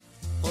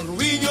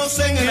tiros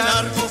en el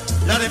arco,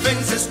 la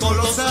defensa es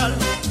colosal.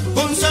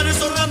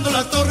 González Orlando,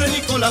 La Torre,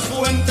 Nicolás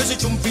Fuentes y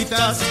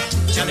Chumpitas,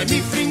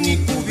 Jeremy Frin y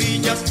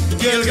Cubillas,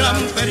 y el gran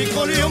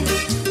Perico León,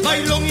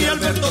 Bailón y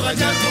Alberto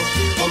Gallardo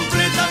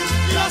completan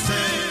la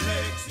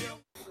selección.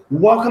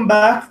 Welcome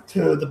back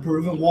to the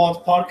Peruvian Walls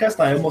podcast.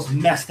 I almost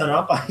messed it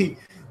up.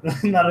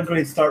 Not a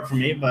great start for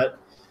me, but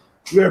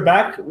we're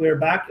back.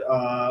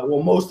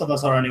 Well, most of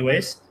us are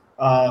anyways.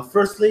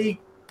 Firstly,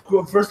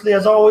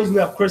 as always, we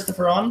have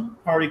Christopher on.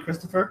 How are you,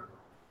 Christopher?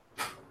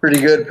 Pretty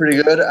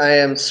good. I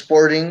am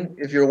sporting,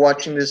 if you're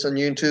watching this on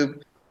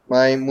YouTube,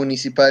 my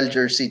Municipal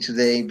jersey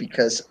today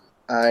because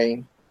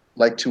I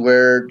like to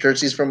wear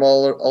jerseys from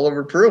all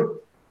over Peru.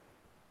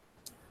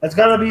 That's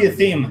gotta be a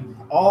theme.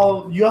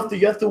 You have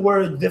to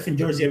wear a different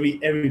jersey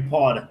every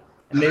pod,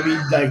 and maybe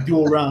like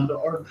do a round.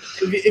 Or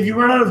if you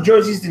run out of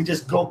jerseys, then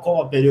just go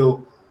call up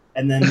Peru,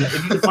 and then if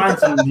you can find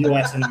some in the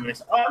US,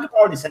 anyways, I could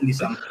already send you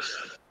some.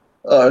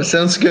 Oh,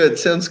 sounds good.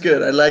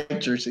 I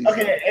like jerseys.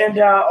 Okay, and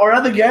our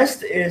other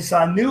guest is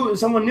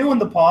someone new in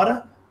the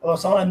pod, or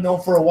someone I've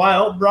known for a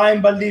while,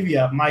 Bryan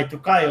Valdivia, my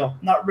tocayo.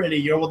 Not really,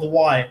 you're with a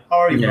Y. How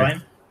are you,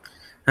 Bryan?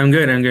 I'm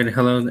good.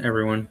 Hello,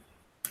 everyone.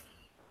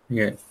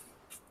 Good.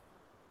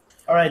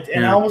 All right,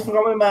 and I almost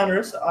forgot my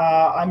manners.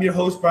 I'm your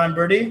host, Bryan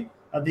Bertie.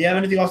 Do you have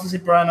anything else to say,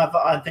 Bryan?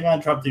 I think I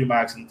interrupted you by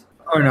accident.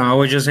 Oh, no, I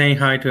was just saying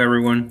hi to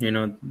everyone,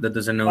 that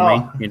doesn't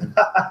know me.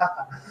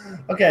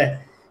 Okay.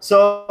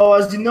 So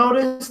as you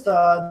noticed,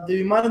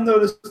 you might have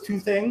noticed two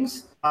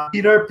things.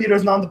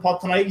 Peter's not on the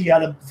pod tonight. He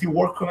had a few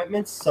work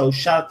commitments, so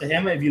shout out to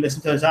him. If you listen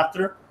to us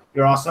after,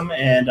 you're awesome,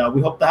 and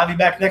we hope to have you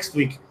back next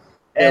week.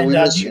 And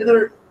the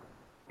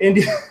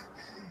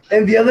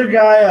other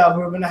guy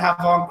we're gonna have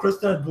on,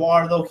 Christian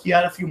Eduardo. He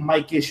had a few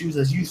mic issues,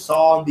 as you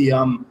saw on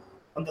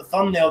the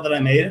thumbnail that I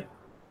made.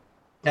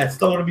 That's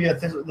still gonna be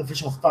the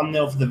official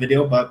thumbnail for the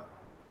video, but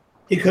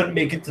he couldn't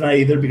make it tonight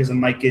either because of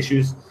mic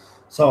issues.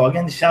 So,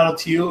 again, shout out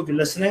to you if you're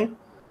listening.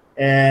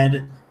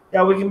 And,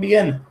 we can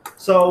begin.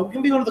 So, we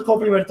can begin with the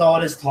Copa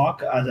Libertadores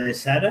talk, as I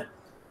said.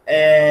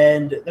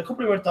 And the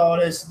Copa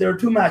Libertadores, there are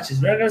two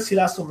matches, Real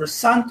Garcilaso versus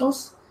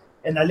Santos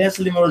and Alianza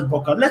Lima versus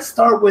Boca. Let's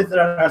start with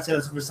Real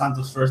Garcilaso versus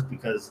Santos first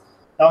because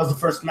that was the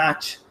first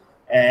match.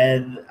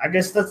 And I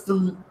guess that's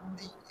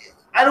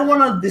I don't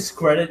want to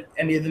discredit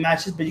any of the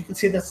matches, but you can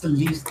say that's the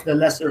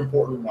lesser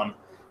important one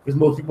because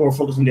most people are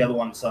focused on the other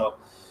one. So,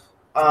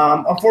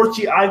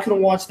 unfortunately, I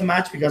couldn't watch the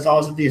match because I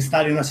was at the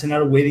Estadio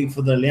Nacional waiting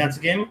for the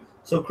Alianza game.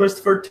 So,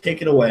 Christopher,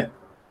 take it away.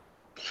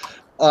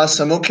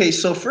 Awesome. Okay,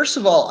 so first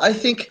of all, I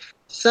think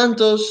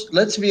Santos,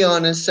 let's be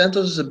honest,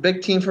 Santos is a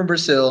big team from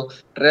Brazil.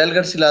 Real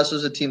Garcilaso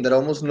is a team that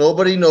almost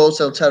nobody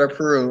knows outside of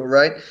Peru,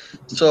 right?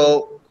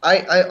 So,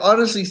 I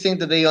honestly think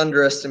that they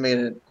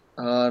underestimated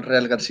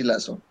Real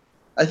Garcilaso.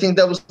 I think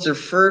that was their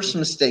first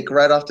mistake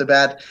right off the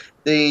bat.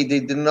 They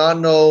did not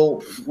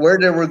know where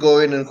they were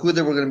going and who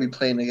they were going to be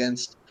playing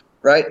against.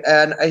 Right,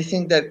 and I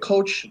think that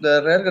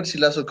the Real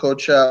Garcilaso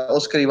coach,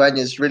 Oscar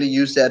Ibanez, really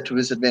used that to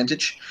his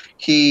advantage.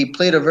 He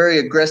played a very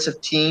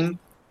aggressive team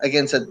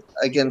against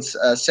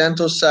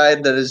Santos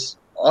side that is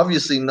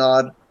obviously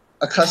not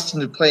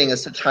accustomed to playing at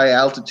such high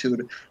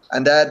altitude,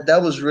 and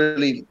that was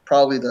really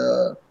probably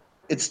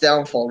its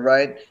downfall.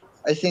 Right,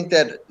 I think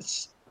that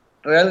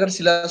Real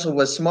Garcilaso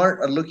was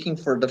smart at looking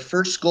for the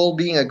first goal,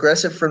 being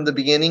aggressive from the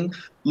beginning,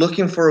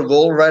 looking for a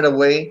goal right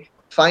away,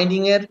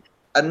 finding it.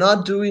 And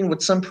not doing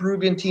what some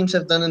Peruvian teams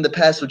have done in the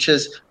past, which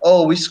is,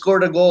 we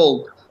scored a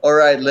goal. All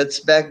right, let's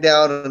back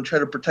down and try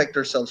to protect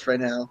ourselves right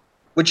now,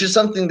 which is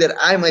something that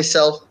I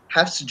myself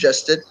have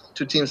suggested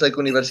to teams like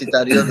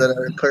Universitario that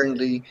are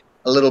currently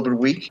a little bit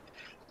weak.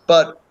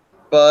 But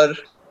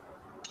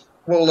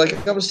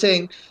like I was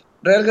saying,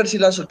 Real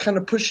Garcilaso kind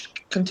of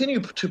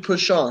continued to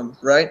push on,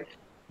 right?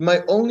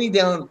 The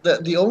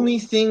only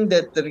thing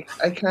that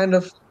I kind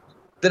of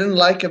didn't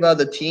like about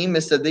the team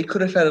is that they could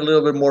have had a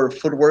little bit more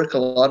footwork, a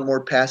lot more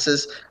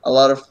passes, a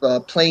lot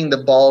of playing the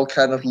ball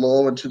kind of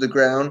low into the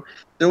ground.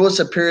 There was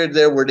a period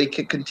there where they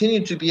could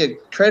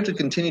try to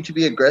continue to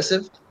be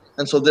aggressive,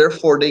 and so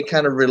therefore they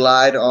kind of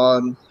relied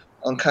on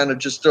kind of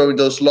just throwing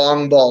those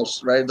long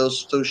balls, right?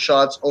 Those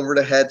shots over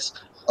the heads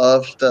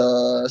of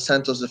the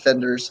Santos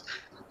defenders.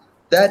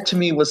 That to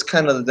me was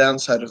kind of the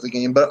downside of the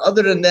game. But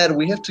other than that,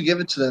 we have to give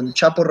it to them.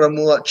 Chapo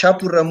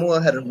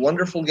Ramua had a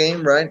wonderful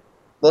game, right?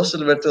 Most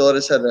of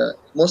Libertadores Real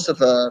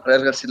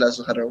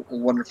Garcilaso had a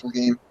wonderful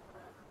game,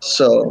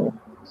 so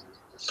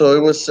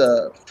it was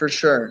for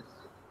sure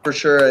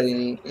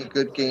a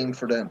good game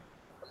for them.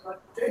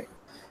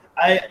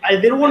 I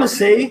did want to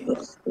say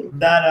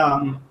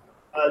that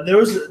there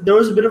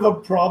was a bit of a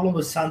problem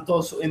with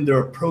Santos in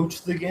their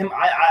approach to the game.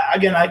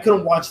 I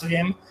couldn't watch the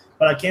game,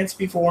 but I can't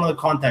speak for one of the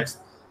context.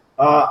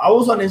 I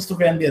was on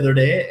Instagram the other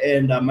day,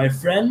 and my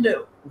friend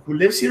who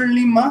lives here in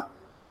Lima.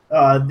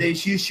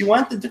 She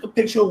went and took a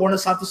picture of one of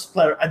Santos'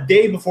 players a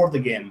day before the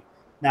game.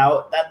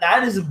 Now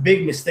that is a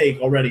big mistake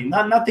already.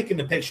 Not taking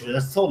the picture,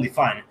 that's totally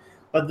fine.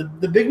 But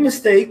the big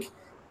mistake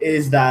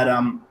is that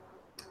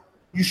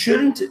you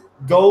shouldn't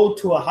go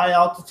to a high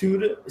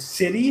altitude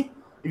city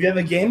if you have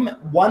a game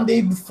one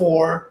day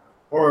before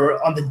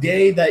or on the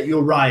day that you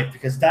arrive,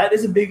 because that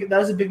is a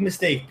big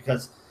mistake,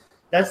 because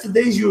that's the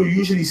days you're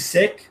usually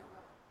sick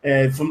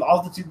from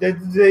altitude.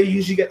 They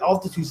usually get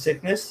altitude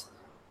sickness,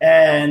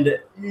 and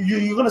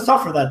you're going to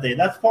suffer that day.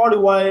 That's partly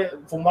why,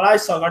 from what I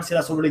saw,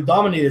 Garcilaso really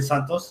dominated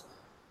Santos,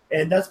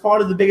 and that's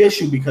part of the big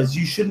issue, because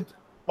you shouldn't.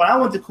 When I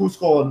went to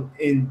Cusco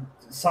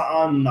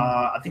on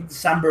I think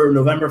December,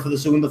 November for the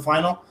Segunda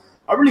final,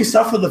 I really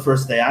suffered the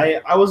first day.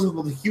 I was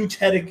with a huge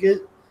headache.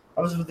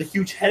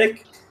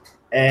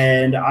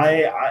 And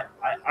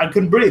I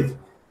couldn't breathe.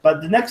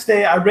 But the next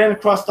day, I ran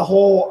across a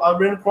part of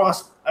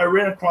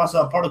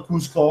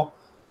Cusco,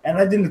 and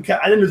I didn't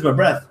lose my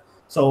breath.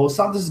 So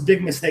Santos'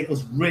 big mistake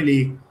was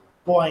really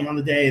going on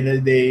the day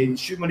that they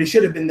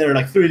should have been there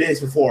like 3 days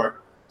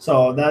before.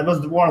 So that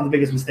was one of the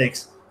biggest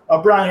mistakes.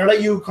 Bryan, I'll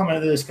let you come into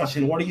the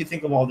discussion. What do you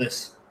think of all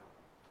this?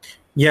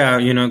 Yeah,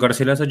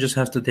 Garcilaso just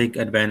has to take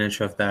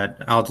advantage of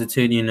that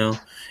altitude, and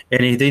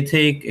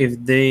if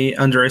they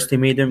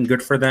underestimate them,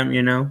 good for them,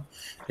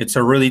 It's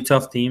a really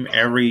tough team.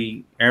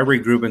 Every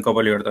group in Copa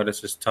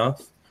Libertadores is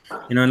tough.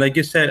 Like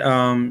you said,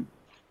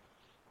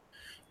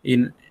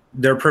 in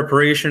their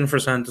preparation for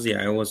Santos,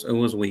 it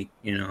was weak.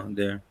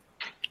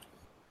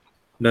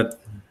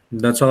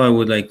 That's all I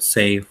would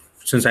say,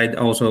 since I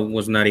also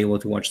was not able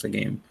to watch the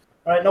game.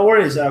 All right, no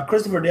worries.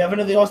 Christopher, do you have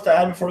anything else to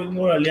add before we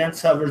move on to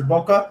Alianza versus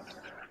Boca?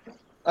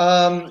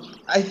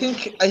 I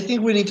think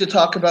we need to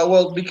talk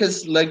about,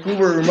 because like we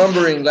were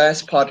remembering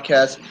last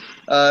podcast,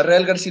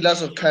 Real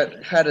Garcilaso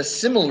had a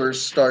similar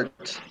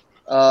start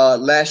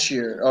last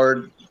year,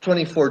 or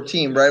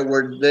 2014, right,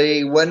 where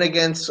they went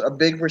against a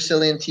big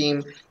Brazilian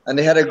team and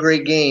they had a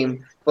great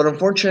game, but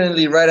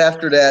unfortunately right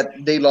after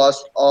that they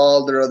lost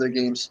all their other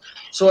games.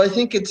 So I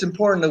think it's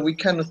important that we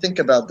kind of think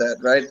about that,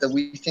 right, that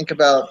we think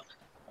about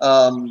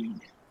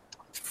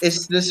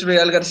is this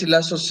Real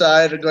Garcilaso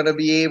side going to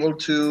be able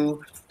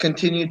to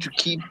continue to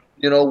keep,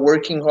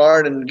 working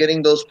hard and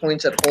getting those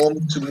points at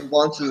home to move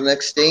on to the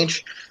next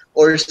stage?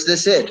 Or is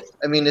this it?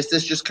 I mean, is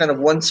this just kind of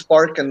one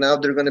spark and now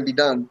they're going to be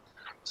done?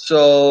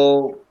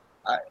 So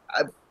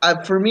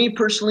for me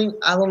personally,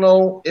 I don't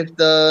know if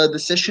the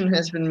decision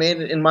has been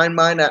made. In my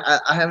mind,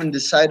 I haven't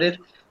decided.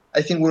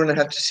 I think we're going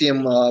to have to see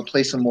him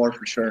play some more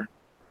for sure.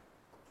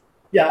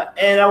 Yeah,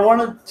 and I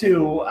wanted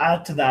to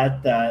add to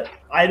that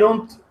I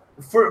don't.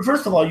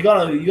 First of all, you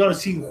gotta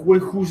see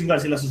who's in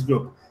Garcilaso's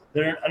group.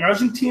 They're an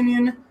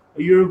Argentinian,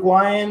 a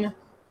Uruguayan,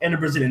 and a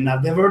Brazilian. Now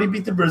they've already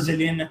beat the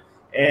Brazilian,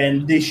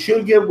 and they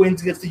should get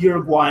wins against the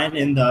Uruguayan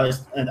and the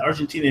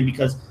Argentinian,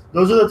 because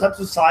those are the types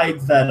of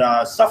sides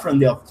that suffer in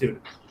the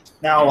altitude.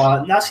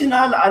 Now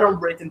Nacional, I don't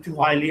rate them too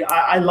highly.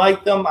 I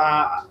like them.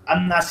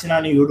 I'm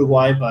Nacional in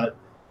Uruguay, but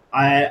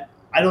I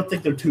don't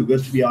think they're too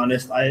good, to be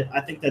honest.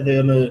 I think that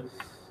they're gonna.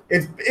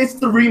 It's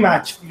the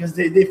rematch, because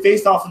they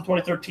faced off in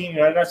 2013.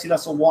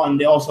 Garcilaso won.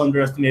 They also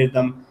underestimated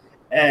them,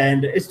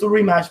 and it's the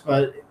rematch.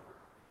 But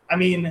I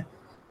mean,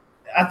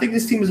 I think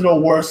this team is a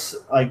little worse.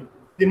 Like,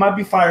 they might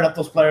be fired up,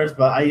 those players,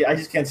 but I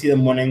just can't see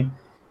them winning.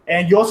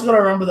 And you also got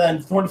to remember that in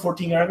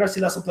 2014,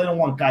 Garcilaso played in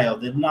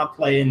Huancayo. They did not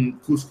play in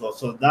Cusco,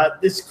 so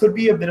that this could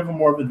be a bit of a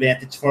more of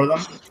advantage for them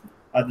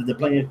that they're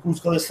playing in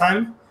Cusco this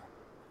time.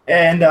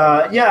 And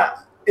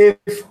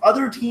if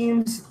other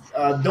teams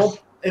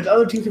if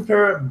other teams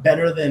prepare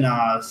better than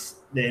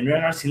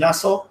Real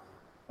Garcilaso,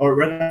 or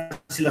Real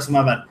Garcilaso,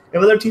 my bad.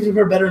 If other teams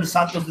prepare better than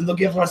Santos, then they'll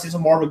give Garcilaso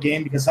more of a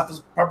game, because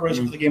Santos'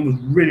 preparation for the game was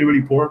really,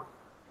 really poor.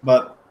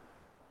 But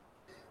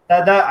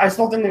that I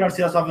still think the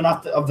Garcilaso have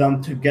enough of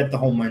them to get the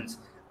home wins.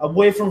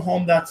 Away from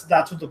home, that's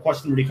what the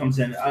question really comes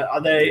in.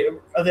 Are they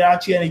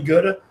actually any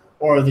good,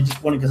 or are they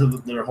just winning because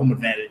of their home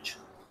advantage?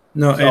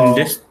 No, so, and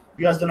this.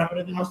 You guys don't have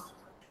anything else?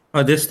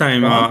 This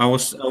time, I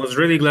was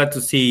really glad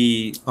to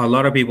see a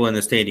lot of people in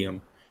the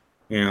stadium.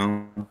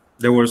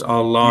 There was a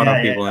lot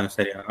of people in the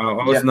stadium. I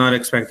was not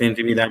expecting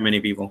to be that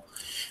many people.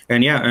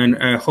 And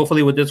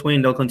hopefully with this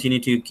win, they'll continue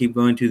to keep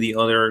going to the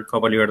other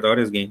Copa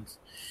Libertadores games.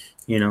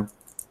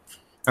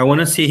 I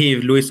want to see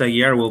if Luis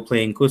Aguiar will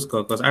play in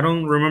Cusco, because I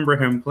don't remember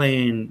him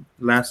playing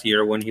last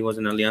year when he was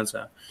in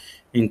Alianza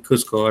in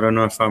Cusco. I don't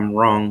know if I'm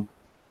wrong.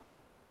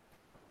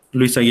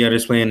 Luis Aguiar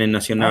is playing in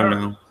Nacional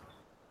now.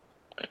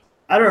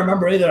 I don't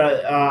remember either.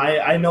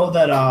 I know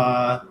that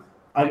I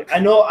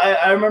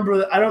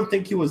remember. I don't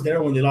think he was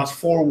there when they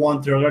lost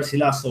 4-1 to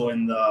Garcilaso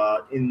in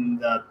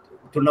the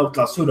Torneo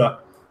Clausura.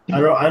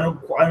 I don't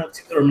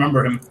think I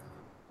remember him.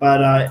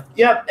 But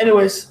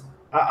anyways,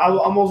 I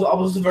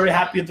was very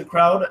happy with the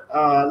crowd.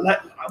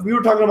 We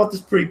were talking about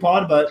this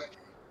pre-pod, but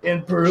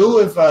in Peru,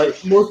 if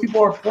most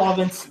people are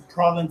province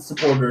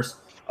supporters,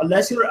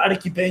 unless you're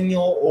Arequipeño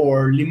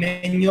or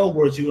Limeño,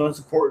 where you're going to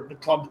support the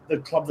club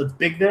that's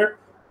big there.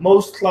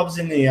 Most clubs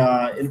in the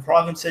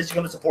provinces, you're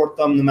going to support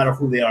them no matter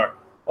who they are.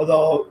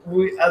 Although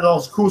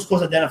Cusco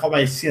is identified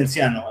by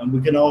Cienciano, and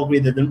we can all agree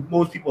that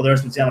most people there are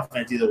Cienciano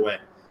fans either way.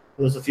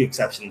 There's a few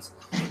exceptions.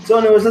 So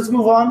anyways, let's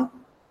move on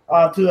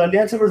to the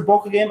Alianza versus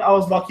Boca game. I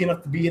was lucky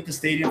enough to be at the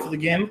stadium for the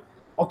game.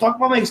 I'll talk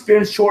about my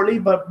experience shortly,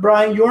 but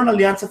Bryan, you're an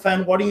Alianza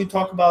fan. Why don't you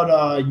talk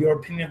about your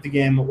opinion of the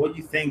game, what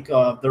you think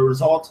of the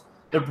result,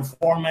 their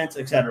performance,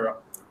 etc.?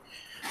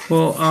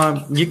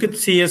 Well, you could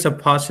see as a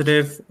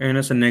positive and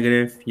as a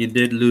negative. You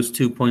did lose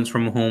 2 points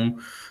from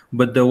home,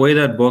 but the way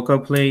that Boca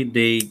played,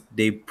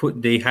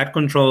 they had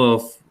control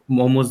of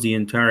almost the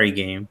entire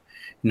game.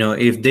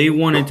 If they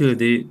wanted to,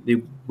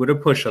 they would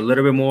have pushed a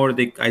little bit more.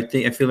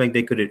 I feel like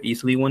they could have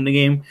easily won the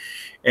game,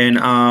 and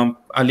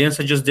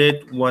Alianza just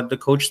did what the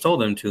coach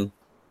told them to.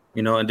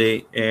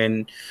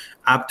 And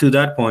up to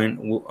that point,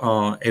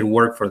 it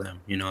worked for them.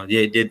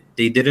 They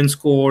didn't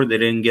score, they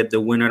didn't get the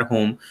win at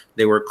home.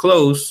 They were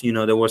close.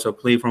 There was a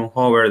play from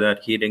Hover that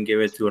he didn't give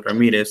it to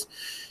Ramirez,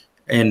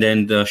 and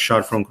then the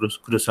shot from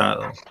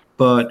Cruzado.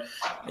 But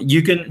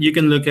you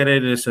can look at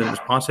it as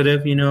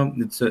positive.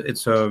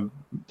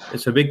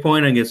 It's a big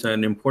point against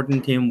an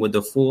important team with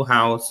the full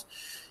house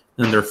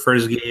in their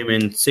first game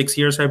in 6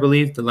 years, I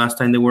believe. The last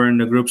time they were in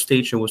the group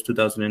stage, it was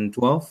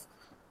 2012.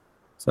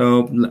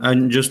 So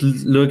I'm just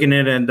looking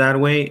at it that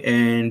way,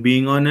 and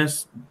being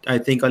honest, I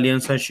think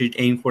Alianza should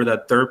aim for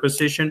that third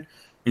position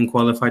and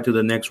qualify to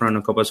the next round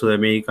of Copa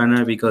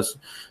Sudamericana, because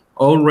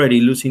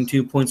already losing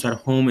 2 points at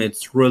home,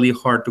 it's really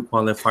hard to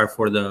qualify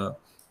for the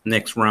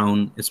next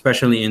round,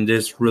 especially in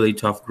this really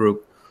tough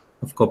group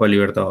of Copa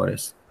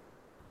Libertadores.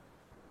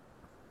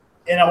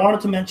 And I wanted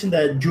to mention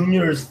that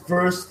Junior's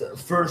first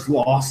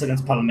loss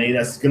against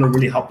Palmeiras is going to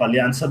really help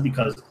Alianza,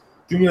 because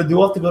Junior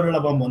do have to go to La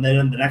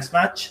Bombonera in the next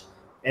match.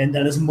 And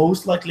that is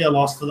most likely a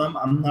loss for them.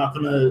 I'm not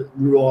going to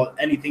rule out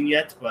anything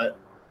yet, but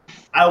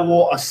I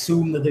will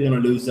assume that they're going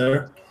to lose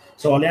there.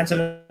 So Alianza is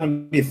going to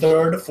be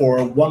third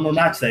for one more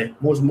match day,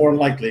 more than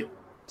likely.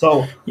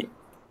 So, you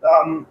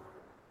want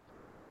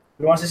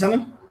to say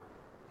something?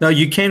 No,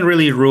 you can't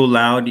really rule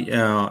out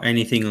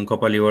anything on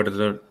Copa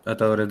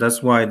Libertadores.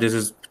 That's why this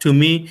is, to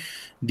me,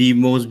 the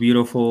most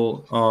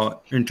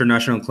beautiful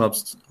international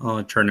clubs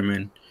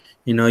tournament.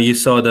 You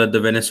saw that the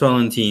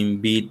Venezuelan team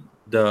beat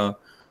the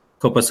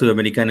Copa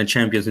Sudamericana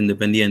champions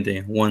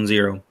Independiente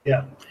 1-0.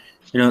 Yeah.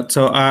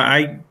 So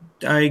I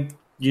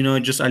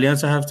just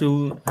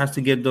Alianza has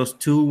to get those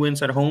 2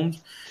 wins at home,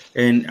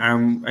 and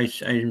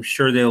I'm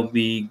sure they'll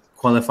be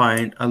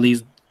qualifying. At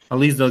least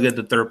they'll get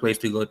the third place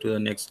to go to the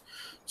next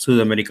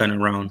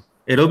Sudamericana round.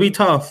 It'll be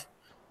tough,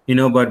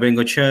 but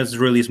Bengochea is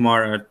really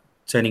smart at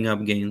setting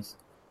up games.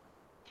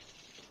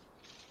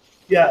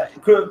 Yeah,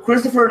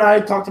 Christopher and I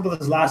talked about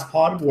this last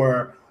pod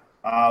where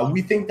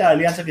we think that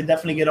Alianza could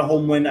definitely get a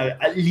home win,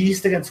 at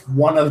least against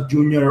one of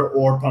Junior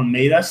or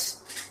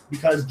Palmeiras,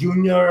 because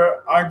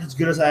Junior aren't as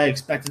good as I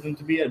expected them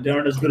to be. They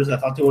aren't as good as I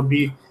thought they would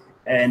be.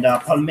 And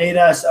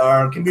Palmeiras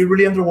can be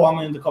really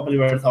underwhelming in the Copa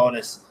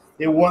Libertadores.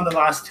 They won the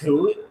last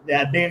 2. They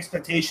had big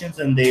expectations,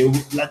 and they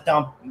let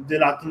down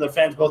their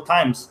fans both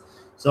times.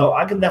 So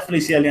I can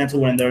definitely see Alianza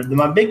win there.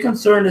 My big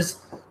concern is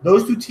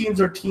those 2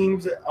 teams are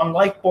teams,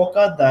 unlike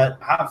Boca, that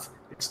have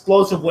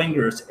explosive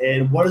wingers.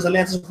 And what is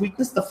Alianza's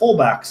weakness? The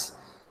fullbacks.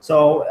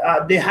 So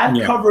they had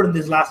covered in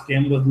this last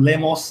game with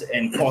Lemos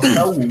and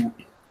Costa, who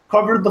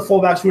covered the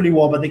fullbacks really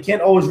well, but they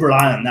can't always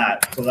rely on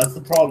that. So that's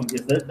the problem.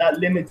 Is that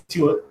limits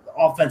you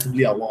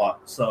offensively a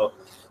lot. So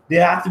they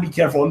have to be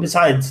careful. And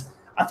besides,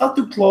 I thought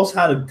Duclos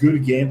had a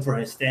good game for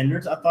his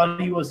standards. I thought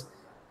he was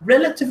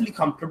relatively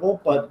comfortable,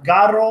 but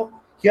Garro,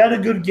 he had a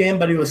good game,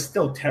 but he was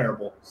still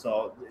terrible.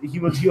 So he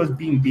was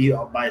being beat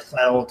up by his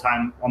side all the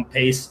time on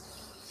pace.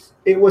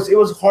 It was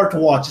hard to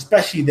watch,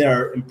 especially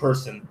there in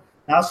person.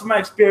 Now, as for my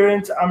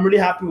experience, I'm really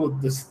happy with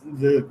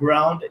the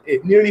ground.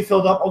 It nearly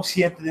filled up.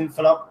 Occidente didn't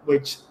fill up,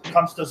 which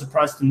comes to a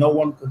surprise to no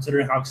one,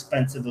 considering how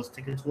expensive those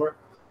tickets were.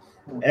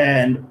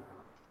 And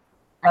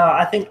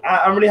I think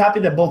I'm really happy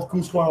that both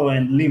Cusco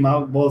and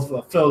Lima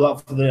both filled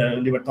up for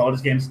the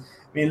Libertadores games.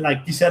 I mean,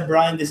 like you said,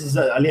 Brian, this is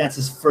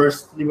Alianza's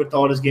first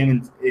Libertadores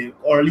game,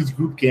 or at least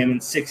group game in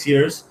 6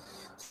 years.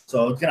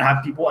 So it's gonna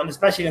have people, and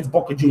especially against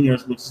Boca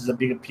Juniors, which is a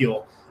big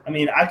appeal. I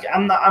mean,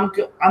 I'm not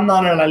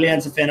an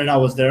Alianza fan, and I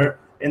was there.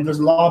 And there's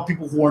a lot of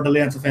people who weren't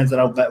Alianza fans that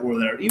I bet were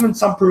there. Even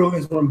some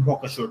Peruvians wearing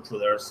Boca shirts were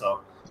there.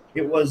 So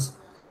it was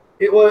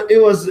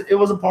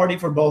a party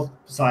for both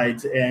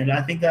sides, and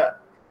I think that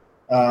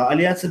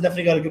Alianza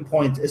definitely got a good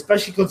point,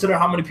 especially considering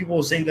how many people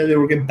were saying that they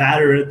were getting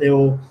battered.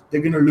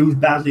 They're going to lose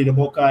badly to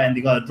Boca, and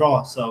they got a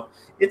draw. So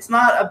it's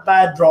not a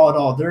bad draw at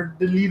all. They're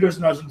the leaders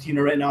in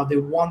Argentina right now. They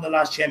won the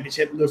last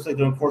championship. It looks like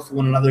they're on course to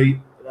win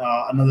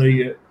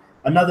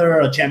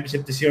another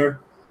championship this year.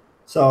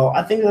 So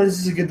I think that this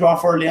is a good draw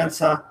for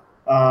Alianza.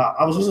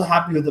 I was also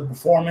happy with the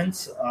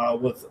performance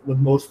with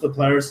most of the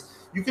players.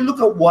 You can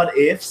look at what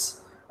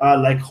ifs,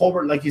 like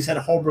Holbrook, like you said,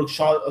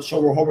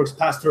 Holbrook's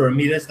pass to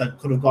Ramirez that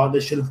could have gone.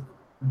 This should have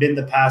been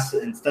the pass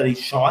instead he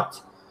shot.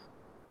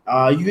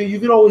 You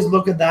could always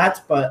look at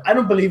that, but I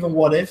don't believe in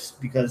what ifs,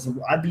 because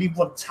I believe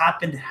what's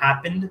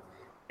happened,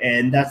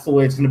 and that's the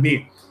way it's going to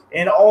be.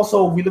 And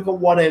also, we look at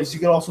what ifs. You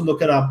can also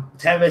look at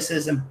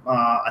Tevez's and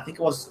I think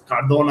it was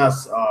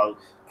Cardona's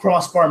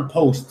crossbar and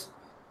post.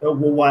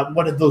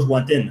 What if those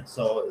went in?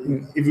 So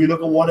if you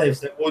look at what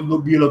ifs, we'll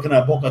be looking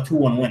at Boca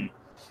 2-1 win.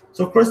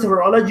 So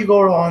Christopher, I'll let you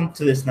go on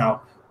to this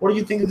now. What do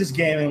you think of this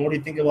game, and what do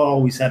you think about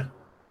all we said?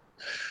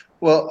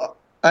 Well,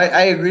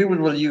 I agree with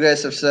what you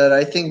guys have said.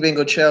 I think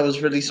Bengochea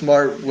was really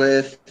smart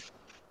with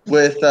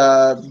with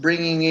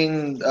bringing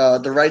in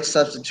the right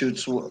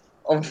substitutes.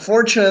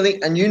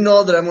 Unfortunately, and you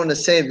know that I'm going to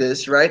say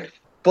this, right?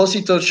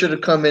 Posito should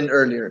have come in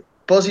earlier.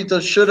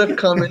 Posito should have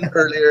come in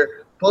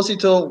earlier.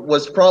 Posito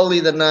was probably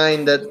the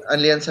 9 that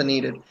Alianza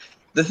needed.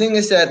 The thing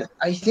is that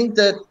I think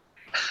that,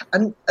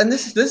 and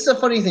this is a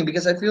funny thing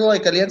because I feel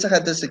like Alianza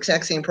had this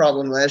exact same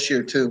problem last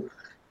year too,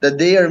 that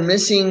they are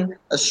missing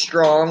a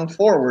strong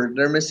forward.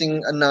 They're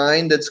missing a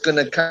 9 that's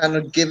going to kind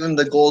of give them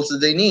the goals that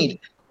they need.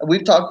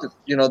 We've talked,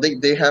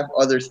 they have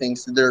other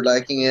things that they're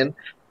lacking in,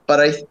 but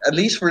at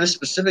least for this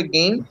specific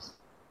game,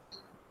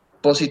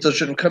 Posito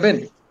shouldn't come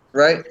in,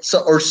 right?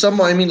 So or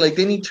someone, I mean, like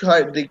they need to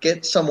hire, they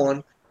get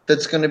someone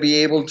that's going to be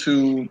able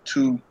to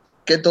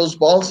get those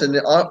balls.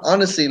 And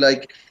honestly,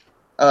 like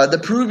the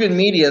Peruvian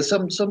media,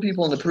 some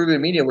people in the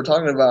Peruvian media were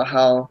talking about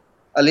how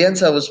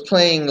Alianza was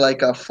playing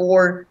like a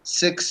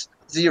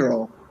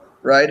 4-6-0,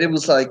 right? It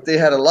was like they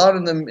had a lot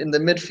of them in the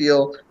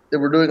midfield. They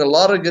were doing a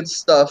lot of good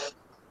stuff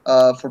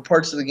for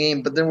parts of the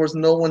game, but there was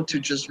no one to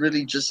just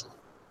really just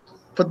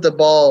put the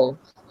ball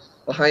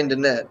behind the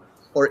net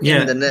or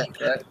in the net,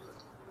 right?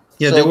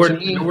 Yeah, So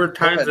there were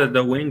times that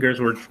the wingers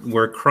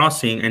were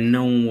crossing and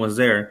no one was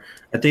there.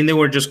 I think they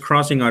were just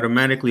crossing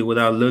automatically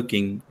without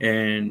looking,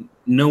 and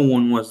no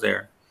one was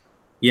there.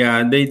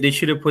 Yeah, they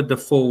should have put the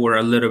forward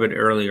a little bit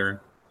earlier.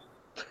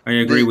 I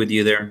agree with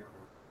you there.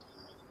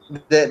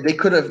 They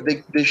could have,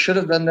 they should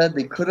have done that.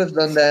 They could have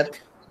done that,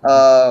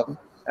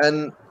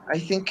 and I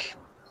think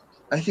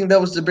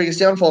that was the biggest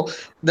downfall.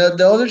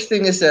 The other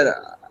thing is that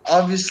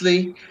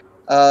obviously,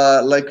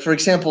 like for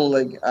example,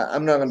 like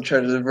I'm not going to try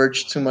to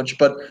diverge too much,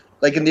 but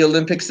like in the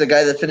Olympics, the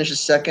guy that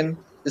finishes second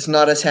is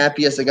not as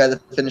happy as the guy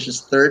that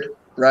finishes third,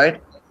 right?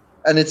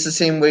 And it's the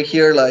same way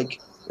here. Like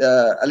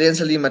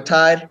Alianza Lima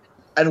tied,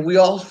 and we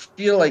all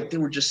feel like they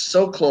were just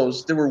so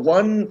close. They were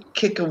one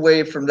kick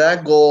away from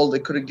that goal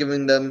that could have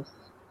given them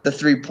the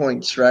 3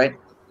 points, right?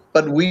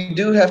 But we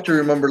do have to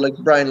remember, like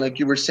Brian, like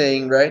you were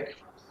saying, right,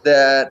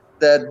 that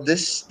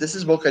this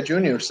is Boca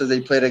Juniors that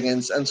they played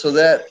against, and so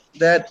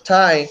that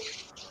tie,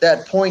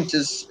 that point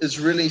is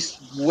really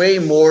way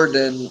more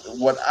than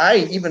what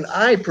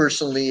I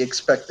personally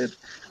expected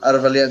out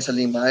of Alianza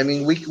Lima. I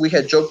mean, we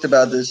had joked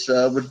about this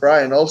with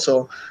Brian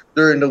also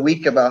during the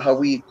week about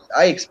how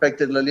I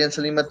expected Alianza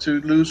Lima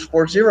to lose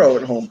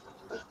 4-0 at home,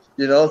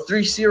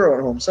 3-0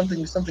 at home,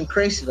 something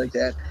crazy like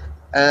that,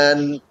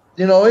 and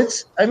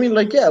it's, I mean,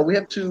 like, yeah, we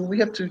have to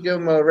give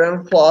them a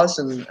round of applause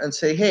and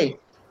say, hey,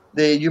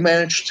 you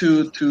managed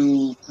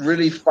to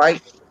really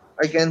fight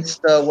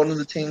against one of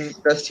the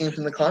best teams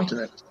in the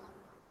continent.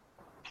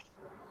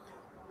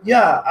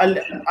 Yeah,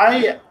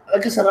 I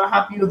like I said, I'm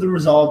happy with the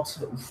result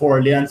for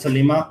Alianza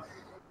Lima.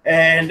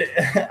 And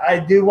I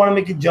do want to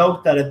make a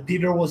joke that if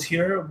Peter was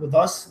here with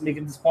us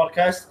making this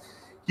podcast,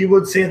 he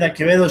would say that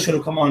Quevedo should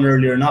have come on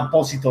earlier, not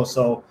Posito.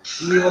 So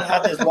we would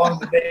have this long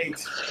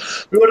debate.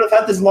 We would have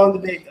had this long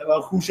debate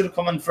about who should have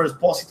come on first,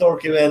 Posito or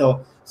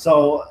Quevedo.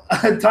 So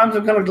at times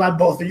I'm kind of glad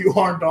both of you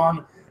aren't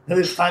on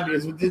this time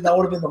because that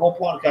would have been the whole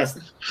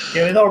podcast,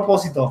 Quevedo or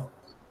Posito.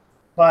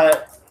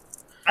 But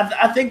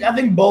I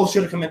think both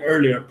should have come in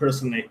earlier,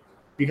 personally,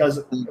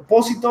 because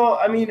Posito,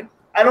 I mean,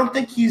 I don't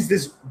think he's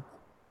this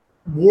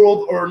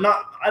world or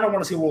not. I don't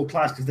want to say world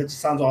class because that just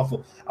sounds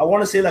awful. I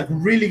want to say like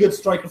really good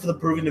striker for the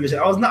Peruvian division.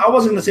 I wasn't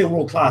going to say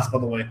world class, by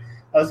the way.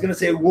 I was going to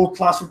say world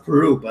class for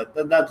Peru, but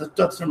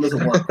that term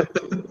doesn't work.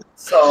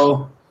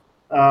 So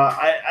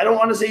I don't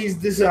want to say he's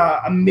this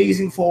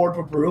amazing forward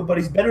for Peru, but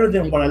he's better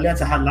than what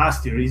Alianza had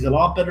last year. He's a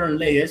lot better than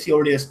Leyes. He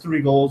already has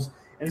 3 goals,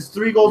 and it's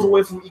 3 goals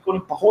away from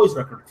equaling Pajoy's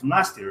record from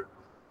last year.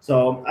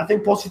 So I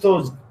think Posito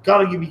has got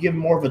to be given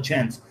more of a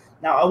chance.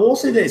 Now I will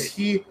say this: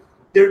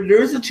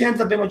 there is a chance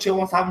that Bengoche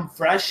wants to have him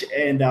fresh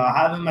and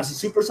have him as a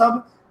super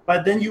sub,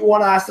 but then you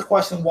want to ask the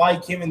question why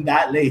he came in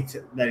that late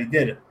that he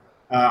did.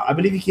 I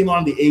believe he came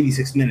on the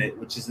 86th minute,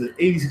 which is the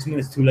 86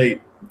 minutes too late.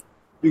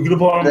 You could have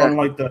put him on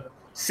like the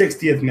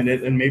 60th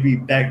minute and maybe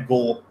back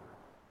goal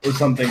or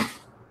something.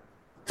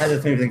 I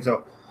just think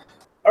so.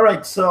 All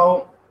right,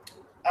 so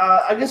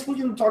I guess we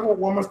can talk about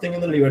one more thing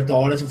in the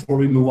Libertadores before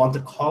we move on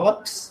to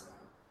call-ups.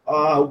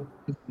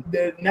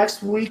 The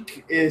next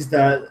week is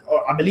I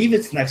believe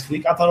it's next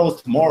week. I thought it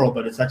was tomorrow,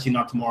 but it's actually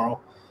not tomorrow.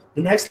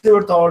 The next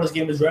Libertadores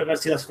game is Real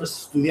Garcila's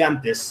versus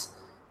Estudiantes.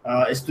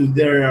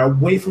 They're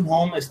away from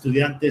home.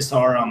 Estudiantes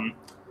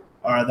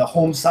are the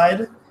home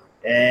side,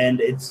 and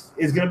it's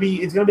gonna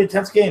be a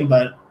tense game.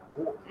 But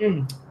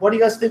what do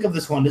you guys think of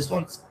this one? This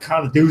one's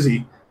kind of a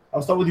doozy.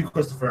 I'll start with you,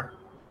 Christopher.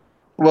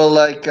 Well,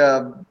 like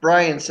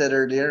Brian said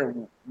earlier,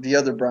 the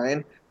other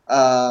Brian.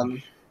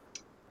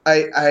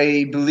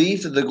 I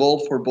believe that the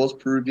goal for both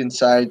Peruvian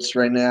sides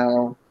right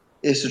now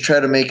is to try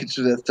to make it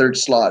to the third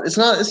slot. It's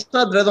not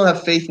that I don't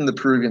have faith in the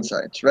Peruvian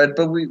sides, right?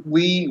 But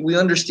we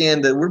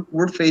understand that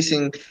we're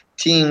facing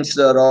teams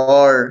that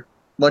are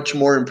much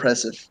more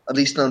impressive, at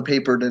least on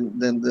paper, than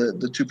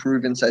the 2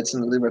 Peruvian sides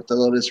in the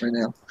Libertadores right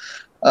now.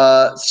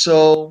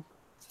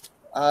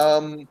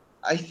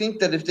 I think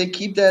that if they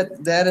keep that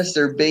as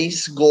their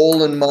base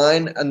goal in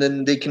mind, and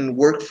then they can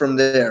work from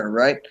there,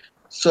 right?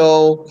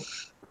 So,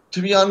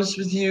 to be honest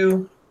with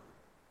you,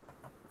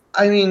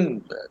 I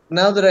mean,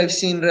 now that I've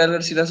seen Real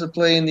Garcilaso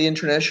play in the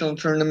international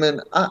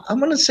tournament, I'm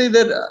going to say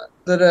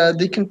that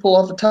they can pull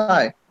off a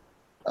tie.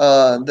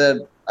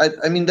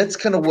 I mean, that's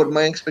kind of what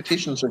my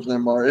expectations of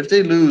them are. If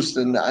they lose,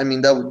 then I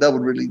mean that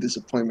would really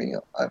disappoint me,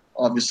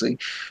 obviously.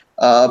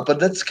 But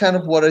that's kind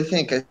of what I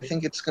think. I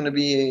think it's going to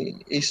be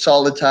a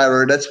solid tie,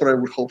 or that's what I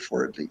would hope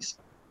for at least.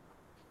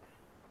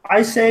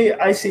 I say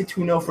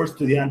 2-0 for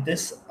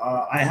Estudiantes.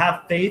 I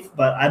have faith,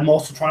 but I'm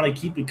also trying to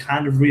keep it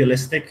kind of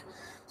realistic.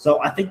 So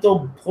I think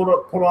they'll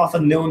pull off a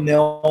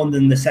 0-0, and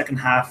then the second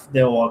half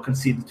they'll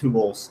concede the 2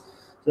 goals.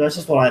 So that's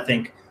just what I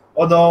think.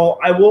 Although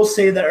I will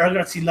say that Real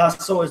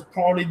Garcilaso has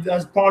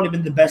probably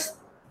been the best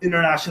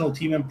international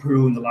team in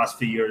Peru in the last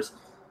few years.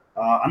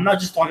 I'm not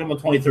just talking about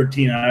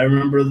 2013. I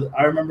remember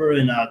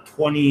in I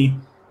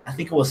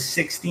think it was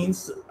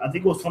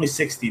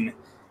 2016,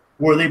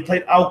 where they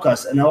played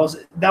Aucas, and that was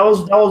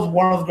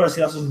one of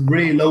Garcilaso's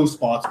really low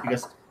spots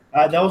because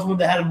that was when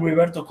they had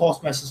Roberto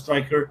Cosme as a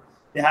striker.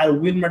 They had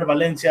Wilmer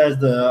Valencia as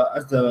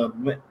the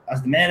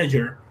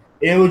manager.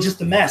 It was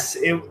just a mess.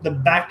 The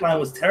back line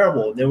was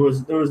terrible. There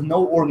was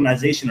no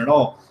organization at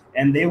all,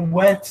 and they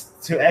went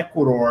to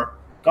Ecuador,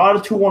 got a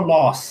 2-1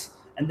 loss,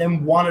 and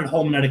then won at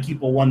home in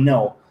Arequipa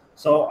 1-0.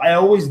 So I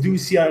always do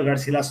see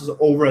Garcilaso's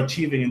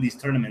overachieving in these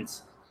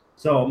tournaments.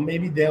 So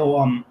maybe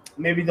they'll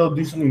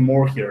do something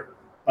more here.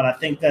 But I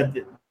think that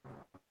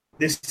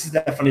this is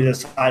definitely the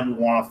side we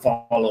want to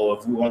follow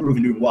if we want to prove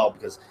doing well,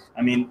 because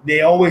I mean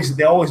they always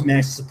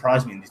manage to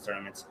surprise me in these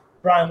tournaments.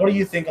 Brian, what do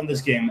you think on this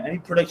game? Any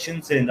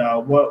predictions, and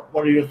what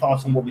are your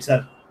thoughts on what we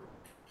said?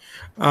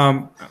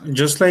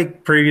 Just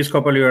like previous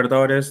Copa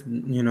Libertadores,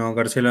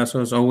 Garcilaso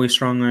is always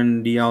strong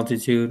in the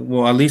altitude.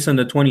 Well, at least in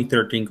the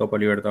 2013 Copa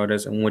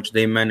Libertadores, in which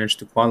they managed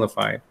to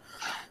qualify.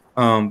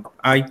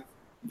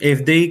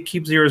 If they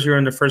keep 0-0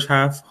 in the first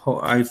half,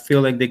 I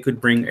feel like they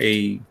could bring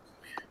a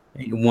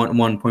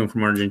 1 point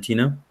from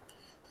Argentina.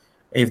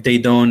 If they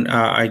don't,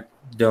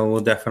 they will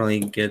definitely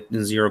get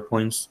 0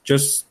 points.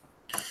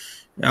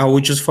 I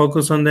would just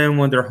focus on them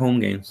with their home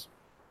games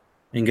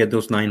and get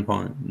those 9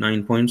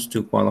 points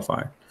to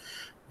qualify.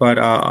 But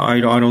I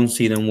don't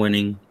see them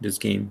winning this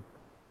game.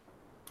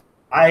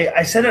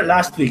 I said it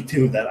last week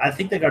too, that I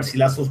think that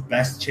Garcilaso's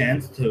best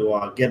chance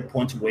to get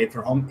points away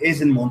from home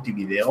is in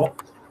Montevideo,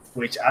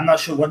 which I'm not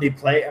sure when they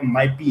play. It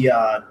might be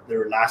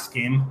their last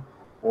game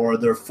or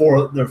the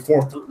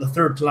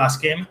third to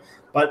last game.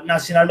 But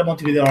Nacional de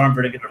Montevideo aren't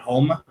very good at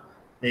home.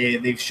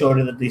 They've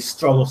showed that they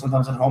struggle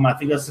sometimes at home. I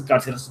think that's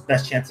Garcilaso's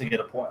best chance to get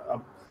a point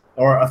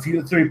or a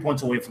few 3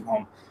 points away from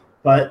home.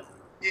 But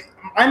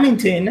I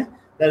maintain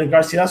that if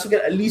Garcilaso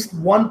get at least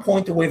 1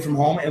 point away from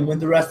home and win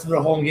the rest of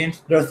their home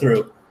games, they're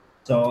through.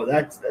 So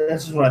that's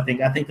just what I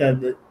think. I think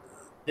that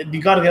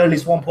you got to get at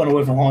least 1 point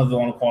away from home if they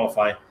want to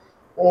qualify.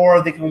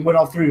 Or they can win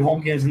all 3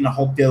 home games and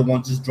hope the other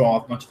ones just draw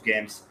a bunch of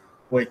games,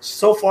 which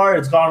so far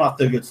it's gone off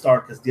to a good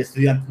start because the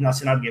Estudiantes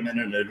Nacional game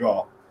ended in a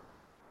draw.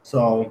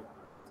 So,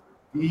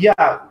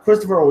 yeah,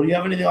 Christopher, do you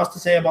have anything else to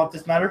say about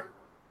this matter?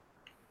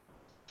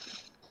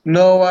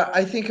 No,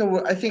 I think I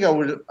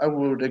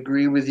would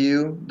agree with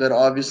you that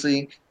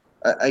obviously,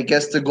 I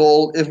guess the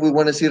goal, if we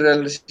want to see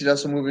Real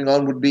Garcilaso moving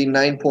on, would be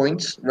 9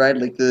 points, right?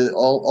 Like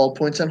all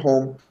points at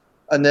home,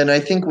 and then I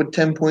think with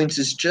 10 points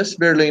is just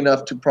barely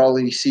enough to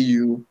probably see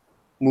you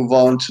move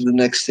on to the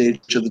next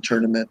stage of the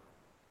tournament.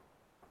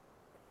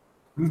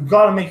 We've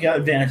got to make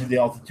advantage of the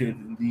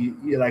altitude.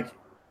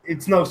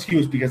 It's no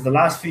excuse because the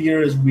last few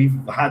years we've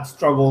had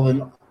struggled,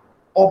 and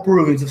all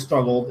Peruvians have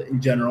struggled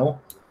in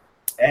general.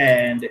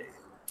 And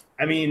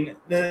I mean,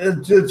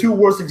 the 2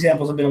 worst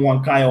examples have been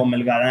Huancayo and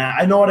Melgar. And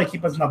I know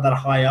Arequipa's not that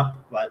high up,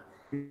 but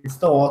it's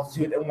still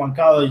altitude. And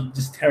Huancayo is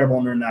just terrible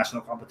in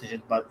international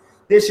competition. But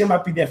this year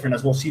might be different,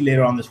 as we'll see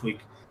later on this week.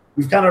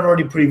 We've kind of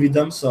already previewed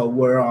them, so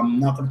we're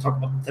not going to talk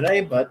about them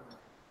today. But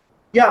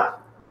yeah,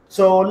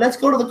 so let's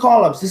go to the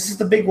call-ups. This is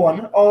the big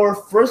one. Or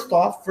first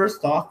off,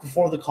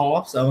 before the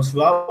call-ups, I almost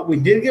forgot, we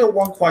did get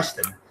one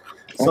question.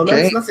 So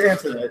okay. let's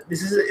answer that.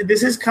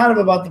 This is kind of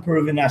about the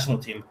Peruvian national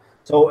team.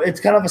 So it's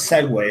kind of a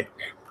segue.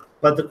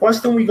 But the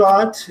question we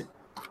got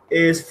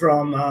is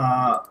from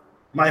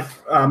my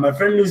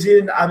friend New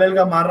Zealand Abel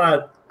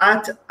Gamarra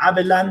at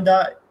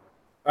Abelanda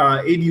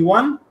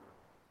 81.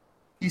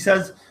 He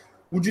says,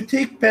 would you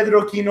take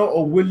Pedro Aquino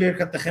or Willier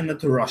Cartagena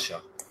to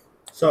Russia?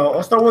 So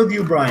I'll start with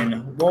you,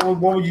 Brian. What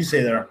would you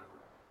say there?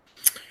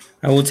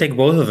 I will take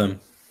both of them.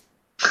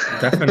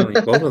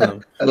 Definitely, both of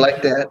them. I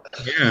like that.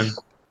 Yeah.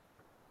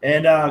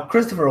 And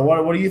Christopher,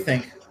 what do you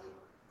think?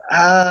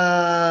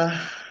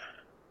 I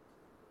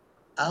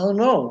don't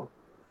know.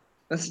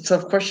 That's a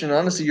tough question.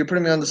 Honestly, you're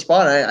putting me on the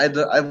spot. I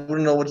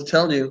wouldn't know what to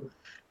tell you.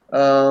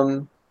 I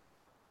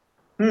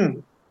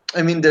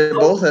mean, they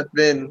both have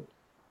been.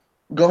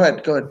 Go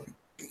ahead.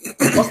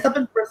 I'll step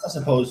in first, I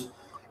suppose.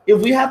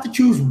 If we have to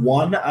choose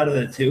one out of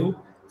the 2,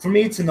 for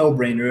me it's a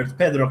no-brainer. It's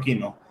Pedro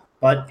Aquino.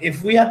 But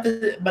if we have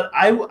to,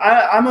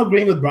 I'm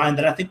agreeing with Brian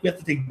that I think we have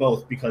to take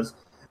both because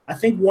I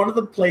think one of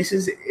the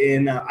places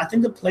I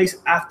think the place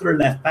after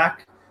left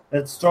back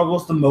that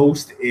struggles the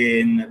most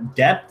in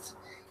depth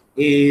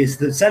is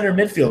the center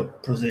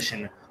midfield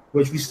position,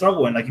 which we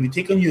struggle in. Like, if you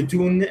take on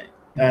Yotun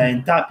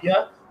and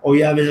Tapia, or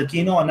you have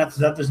Aquino, and after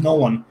that, there's no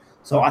one.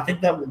 So I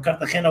think that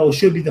Cartagena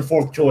should be the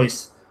fourth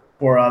choice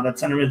for that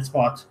center mid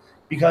spot.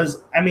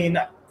 Because, I mean,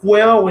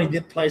 Cueva, when he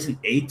did play as an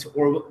 8,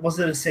 or was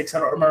it a 6? I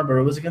don't remember.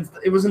 It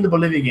was in the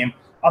Bolivia game.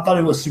 I thought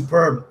it was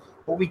superb.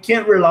 But we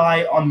can't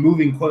rely on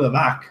moving Cueva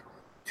back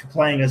to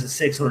playing as a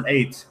 6 or an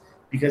 8,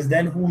 because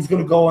then who's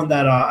going to go in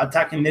that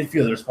attacking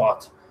midfielder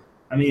spot?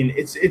 I mean,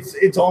 it's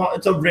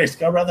a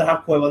risk. I'd rather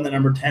have Cueva in the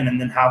number 10 and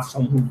then have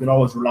someone who can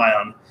always rely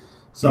on.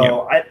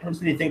 So I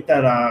personally think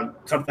that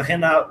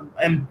Cartagena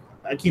and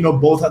Aquino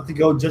both have to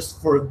go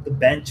just for the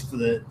bench, for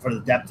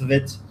the depth of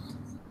it.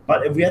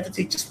 But if we had to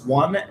take just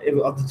one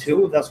of the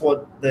two, if that's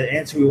what the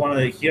answer we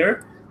wanted to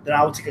hear, then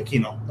I would take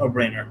Aquino, no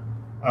brainer.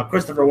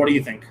 Christopher, what do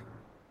you think?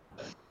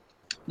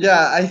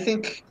 Yeah, I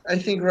think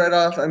right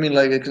off. I mean,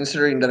 like,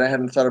 considering that I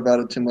hadn't thought about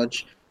it too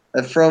much,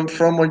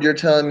 from what you're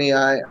telling me,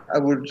 I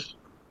would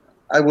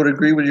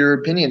agree with your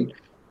opinion.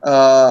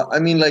 I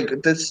mean,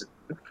 like, this,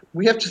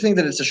 we have to think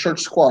that it's a short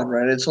squad,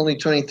 right? It's only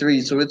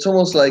 23, so it's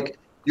almost like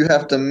you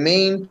have the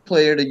main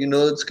player that you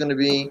know that's going to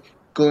be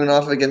going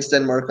off against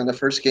Denmark on the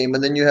first game,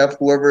 and then you have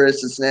whoever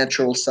is its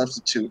natural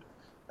substitute.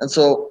 And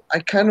so I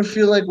kind of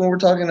feel like when we're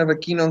talking about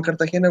Aquino and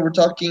Cartagena, we're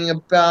talking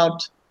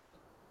about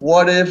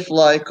what if,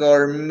 like,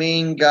 our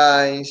main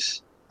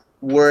guys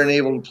weren't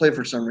able to play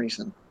for some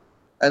reason.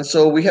 And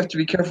so we have to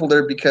be careful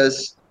there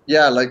because,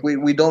 yeah, like,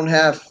 we don't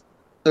have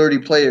 30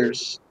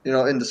 players,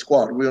 in the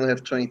squad. We only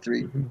have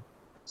 23. Mm-hmm.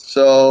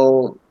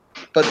 So,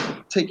 but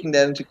taking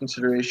that into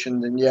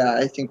consideration, then, yeah,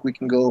 I think we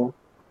can go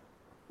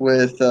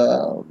with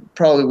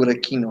probably with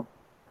Aquino.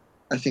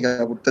 I think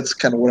that's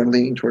kind of what I'm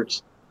leaning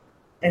towards.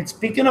 And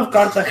speaking of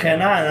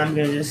Cartagena, and I'm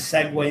going to just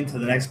segue into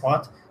the next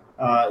part,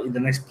 with the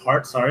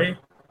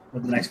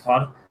next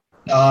pod.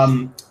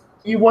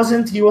 He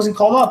wasn't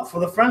called up for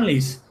the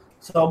friendlies.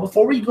 So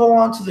before we go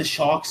on to the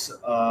shocks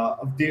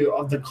of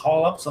the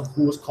call-ups of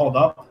who was called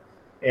up,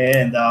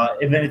 and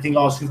if anything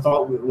else you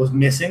thought was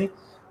missing,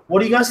 what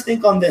do you guys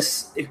think on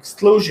this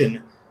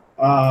exclusion?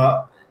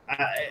 I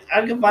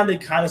can find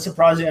it kind of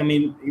surprising. I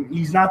mean,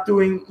 he's not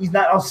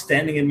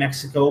outstanding in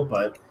Mexico,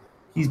 but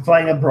he's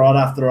playing abroad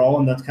after all,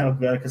 and that's kind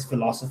of like his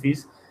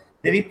philosophies.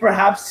 Did he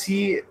perhaps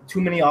see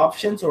too many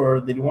options, or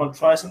did he want to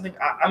try something?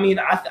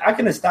 I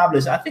can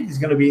establish. I think he's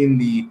going to be in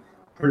the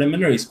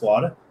preliminary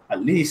squad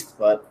at least,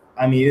 but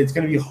I mean, it's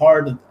going to be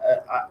hard.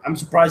 I'm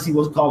surprised he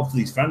wasn't called for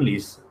these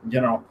friendlies in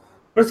general.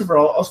 Christopher,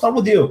 I'll start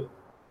with you.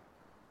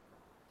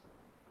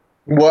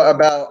 What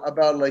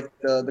about like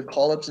the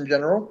call-ups in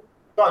general?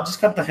 No, just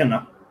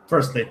Cartagena.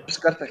 Firstly,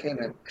 just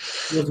Cartagena.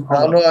 I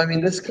don't know. I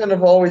mean, this is kind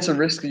of always a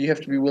risk that you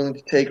have to be willing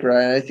to take,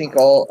 right? I think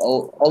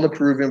all the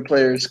Peruvian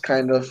players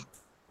kind of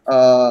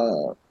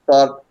thought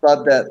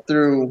that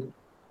through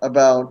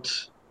about,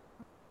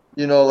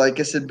 like,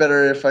 is it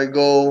better if I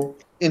go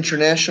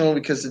international,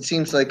 because it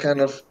seems like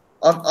kind of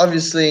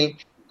obviously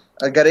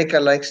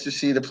Gareca likes to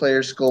see the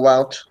players go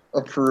out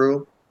of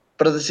Peru,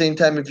 but at the same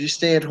time, if you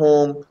stay at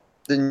home,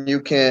 then you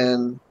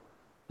can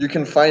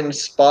find a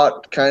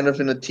spot kind of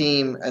in a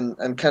team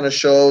and kind of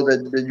show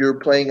that you're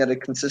playing at a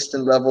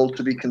consistent level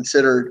to be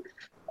considered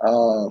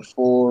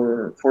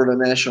for the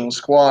national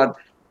squad.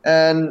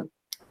 And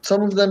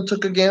some of them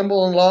took a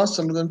gamble and lost.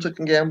 Some of them took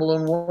a gamble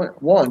and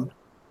won.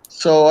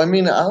 So, I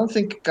mean, I don't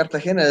think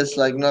Cartagena is,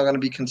 like, not going to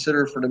be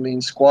considered for the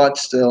main squad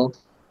still.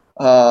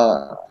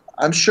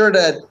 I'm sure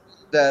that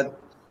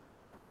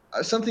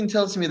something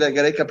tells me that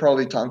Gareca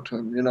probably talked to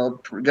him.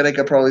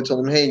 Gareca probably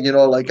told him, hey,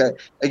 like,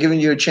 I given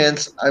you a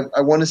chance.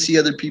 I want to see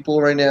other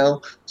people right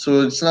now.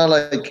 So it's not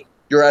like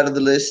you're out of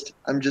the list.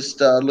 I'm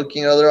just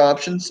looking at other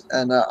options,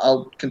 and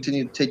I'll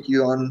continue to take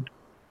you on,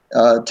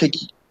 take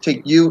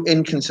you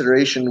in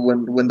consideration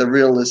when the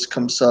real list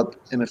comes up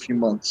in a few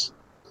months.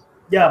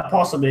 Yeah,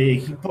 possibly.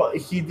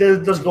 He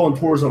does go on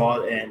tours a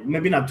lot, and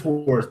maybe not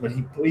tours, but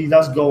he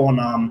does go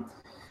on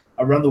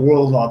around the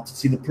world a lot to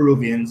see the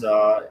Peruvians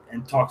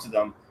and talk to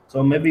them.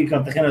 So maybe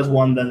Cartagena is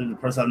one that the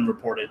press hasn't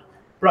reported.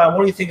 Bryan,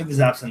 what do you think of his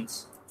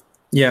absence?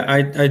 Yeah,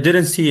 I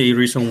didn't see a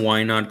reason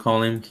why not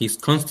call him. He's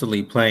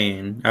constantly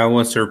playing. I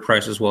was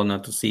surprised as well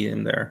not to see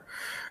him there.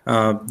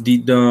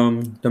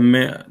 The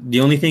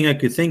only thing I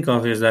could think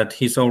of is that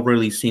he's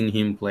already seen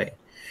him play,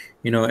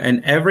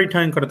 and every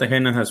time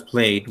Cartagena has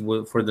played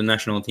for the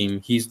national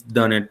team, he's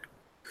done it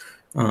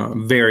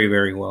very,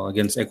 very well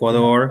against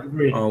Ecuador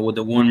with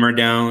the 1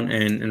 down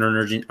and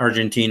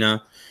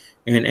Argentina,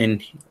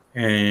 and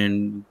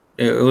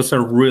it was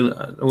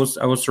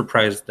I was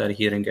surprised that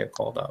he didn't get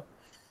called up.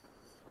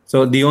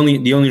 So the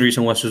only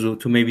reason was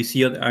to maybe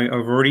see. I've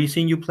already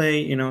seen you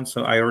play,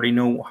 so I already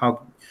know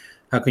how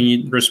can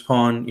you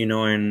respond,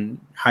 in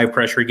high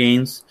pressure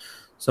games.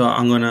 So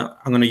I'm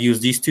gonna use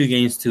these 2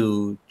 games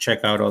to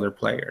check out other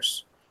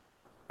players.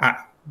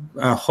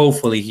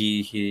 Hopefully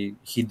he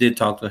did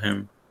talk to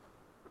him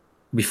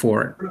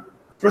before.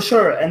 For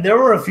sure, and there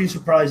were a few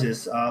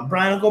surprises.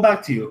 Bryan, I'll go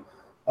back to you.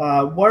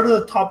 What are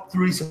the top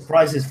 3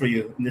 surprises for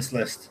you in this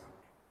list?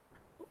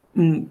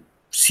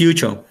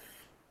 Siucho.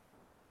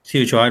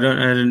 Siucho, I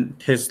don't.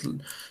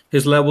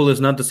 His level is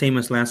not the same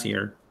as last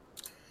year.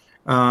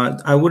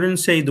 I wouldn't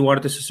say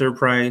Duarte is a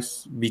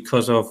surprise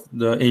because of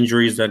the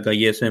injuries that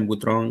Gallese and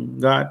Butron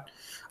got.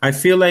 I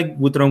feel like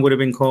Butron would have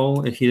been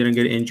called if he didn't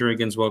get injured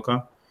against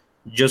Boca,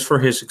 just for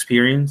his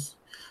experience.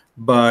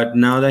 But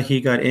now that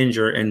he got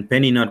injured and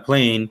Penny not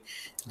playing,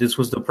 this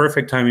was the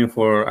perfect timing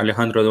for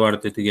Alejandro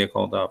Duarte to get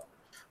called up.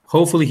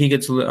 Hopefully he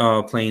gets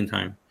playing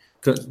time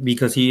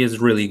because he is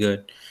really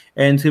good.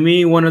 And to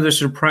me, one of the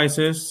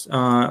surprises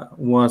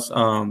was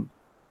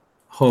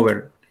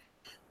Hover.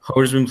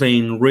 Hover's been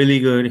playing really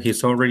good.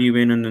 He's already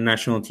been on the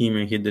national team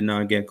and he did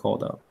not get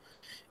called up.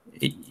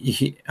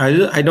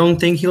 I don't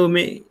think he will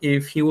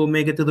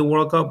make it to the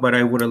World Cup, but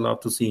I would have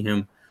loved to see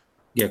him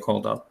get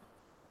called up.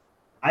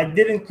 I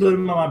did include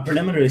him on my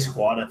preliminary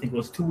squad. I think it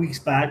was 2 weeks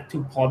back,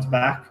 2 pods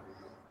back.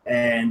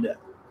 And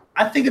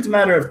I think it's a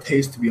matter of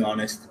taste, to be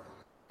honest.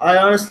 I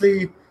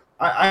honestly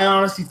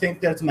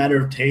think that it's a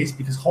matter of taste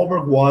because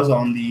Holberg was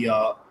on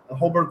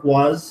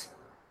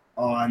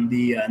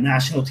the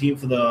national team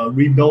for the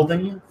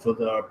rebuilding, for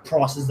the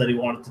process that he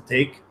wanted to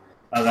take,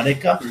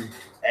 Gareca.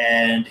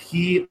 And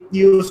he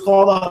was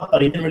called up,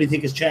 but he didn't really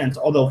take his chance,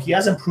 although he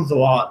has improved a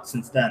lot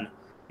since then.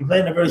 He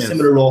played in a very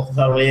similar role to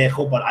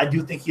Vallejo, but I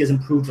do think he has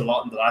improved a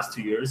lot in the last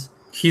 2 years.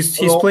 He's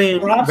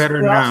playing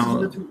better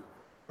now.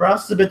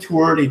 Perhaps it's a bit too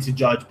early to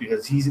judge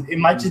because it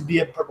might just be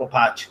a purple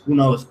patch. Who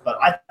knows? But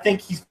I think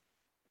he's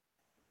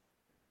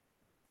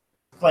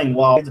playing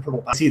well. It's a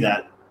purple patch. I see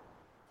that.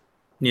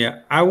 Yeah,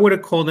 I would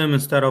have called him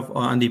instead of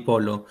Andy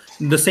Polo.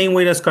 The same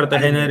way that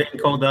Cartagena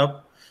didn't called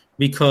up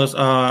because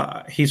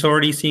he's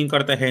already seen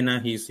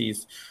Cartagena.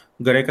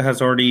 Gareca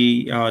has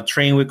already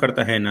trained with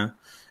Cartagena.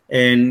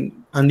 And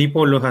Andy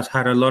Polo has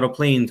had a lot of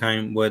playing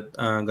time with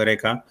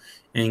Gareca,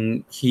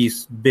 and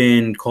he's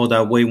been called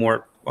out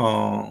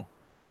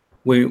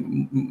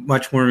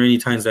much more many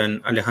times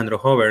than Alejandro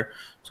Hover.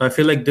 So I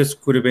feel like this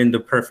could have been the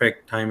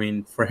perfect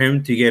timing for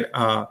him to get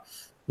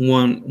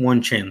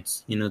one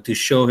chance, to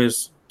show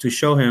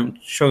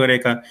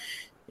Gareca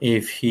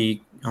if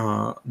he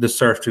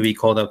deserves to be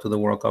called up to the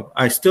World Cup.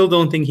 I still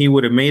don't think he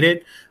would have made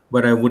it,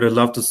 but I would have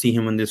loved to see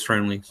him in these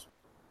friendlies.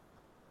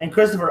 And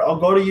Christopher, I'll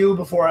go to you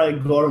before I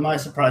go to my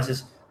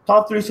surprises.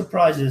 Top 3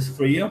 surprises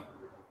for you?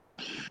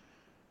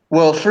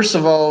 Well, first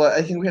of all,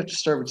 I think we have to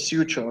start with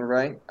Siucho,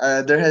 right?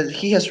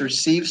 He has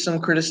received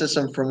some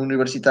criticism from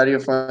Universitario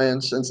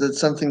fans, and that's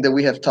something that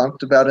we have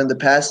talked about in the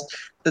past,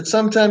 that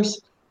sometimes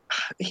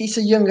he's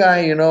a young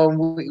guy,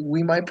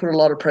 we might put a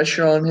lot of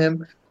pressure on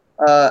him,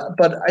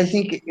 but I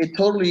think it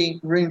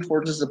totally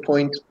reinforces the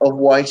point of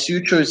why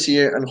Siucho is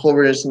here and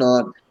Hover is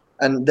not.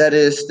 And that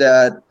is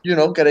that,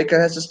 Gareca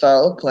has a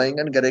style of playing,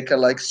 and Gareca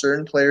likes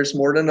certain players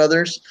more than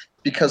others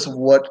because of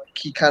what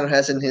he kind of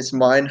has in his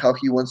mind, how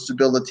he wants to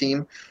build a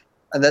team.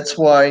 And that's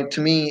why, to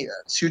me,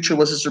 Siucho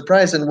was a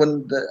surprise. And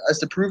as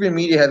the Peruvian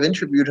media have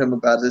interviewed him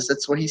about this,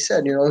 that's what he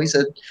said. He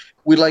said,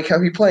 we like how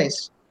he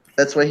plays.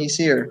 That's why he's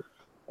here.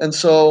 And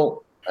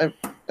so, I'm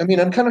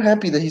kind of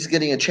happy that he's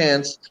getting a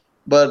chance.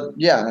 But,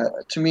 yeah,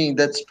 to me,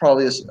 that's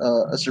probably a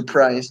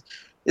surprise.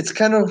 It's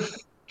kind of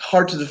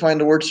hard to define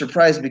the word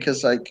surprise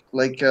because like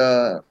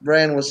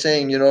Bryan was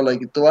saying,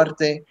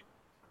 Duarte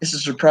is a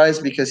surprise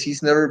because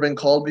he's never been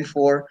called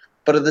before.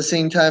 But at the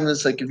same time,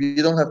 it's like if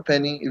you don't have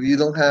Penny, if you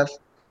don't have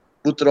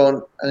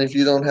Butron, and if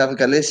you don't have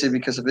Gallese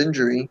because of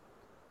injury,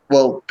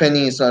 well,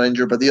 Penny is not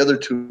injured, but the other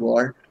two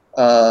are,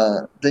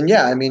 then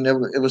yeah,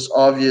 it was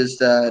obvious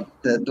that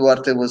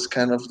Duarte was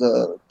kind of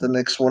the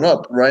next one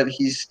up, right?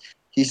 He's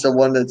the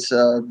one that's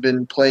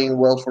been playing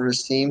well for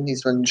his team.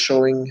 He's been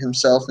showing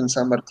himself in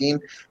San Martin,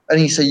 and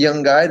he's a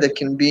young guy that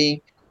can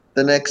be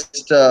the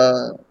next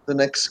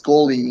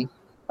goalie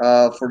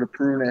for the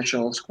Peru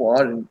national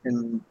squad,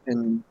 and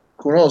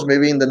who knows,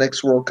 maybe in the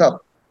next World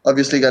Cup.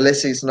 Obviously,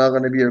 Gallese is not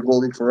going to be your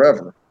goalie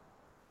forever,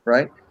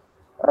 right?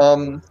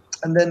 And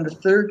then the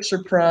third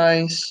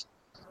surprise,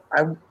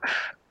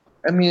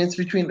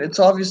 it's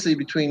obviously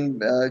between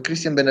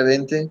Christian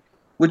Benavente,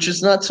 which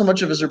is not so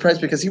much of a surprise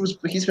because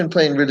he's been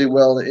playing really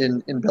well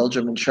in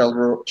Belgium and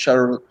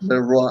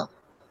Charleroi.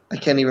 I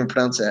can't even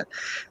pronounce that.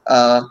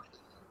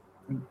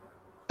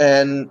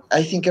 And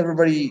I think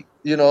everybody,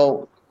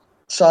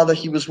 saw that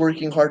he was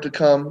working hard to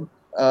come,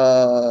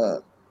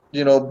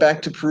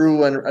 back to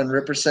Peru and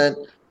represent.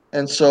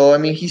 And so,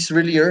 he's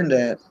really earned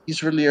that.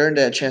 He's really earned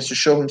that chance to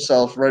show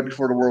himself right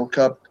before the World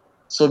Cup.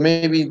 So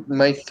maybe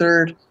my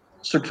third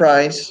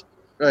surprise,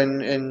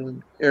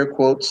 in air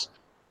quotes,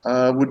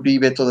 would be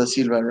Beto da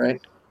Silva, right?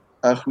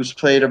 Who's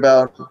played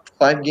about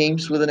 5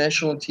 games with the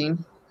national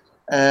team,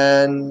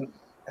 and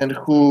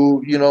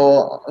who,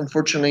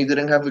 unfortunately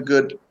didn't have a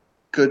good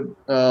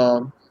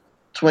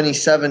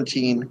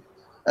 2017,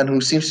 and who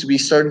seems to be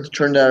starting to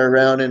turn that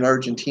around in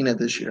Argentina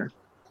this year.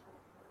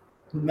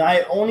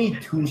 My only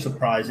 2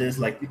 surprises,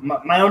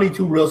 my only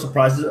 2 real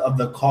surprises of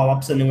the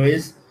call-ups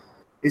anyways,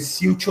 is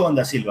Siucho and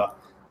da Silva.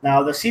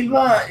 Now, da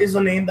Silva is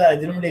a name that I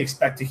didn't really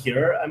expect to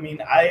hear.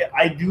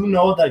 I do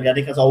know that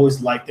Gareca's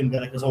always liked him.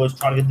 Gareca's always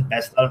trying to get the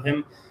best out of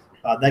him.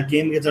 That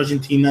game against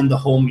Argentina in the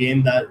home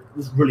game, that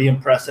was really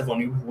impressive.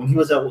 When he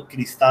was at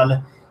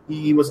Cristal,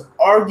 he was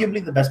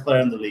arguably the best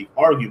player in the league,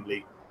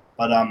 arguably.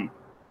 But I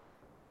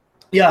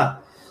know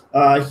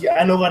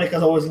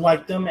Gareca's always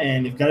liked him,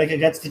 and if Gareca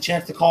gets the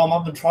chance to call him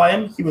up and try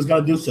him, he was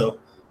going to do so.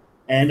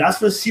 And as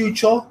for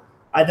Siucho,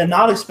 I did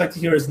not expect to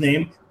hear his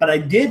name, but I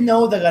did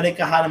know that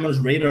Gareca had him on his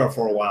radar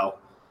for a while.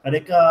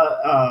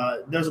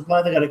 Gareca, there's a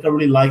player that Gareca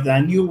really liked, and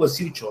I knew it was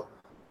Siucho.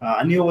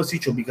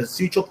 Because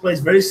Siucho plays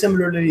very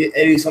similarly to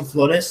Edison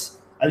Flores.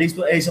 At least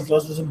when Edison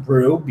Flores was in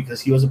Peru, because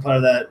he was a player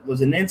that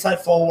was an inside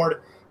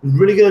forward. He was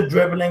really good at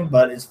dribbling,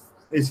 but his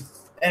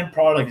end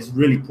product is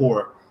really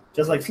poor,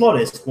 just like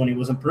Flores when he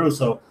was in Peru.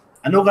 So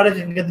I know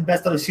Gareca can get the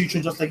best out of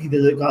Siucho just like he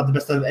got the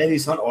best out of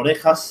Edison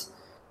Orejas.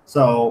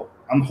 So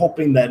I'm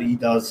hoping that he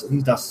does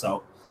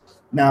so.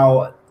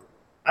 Now,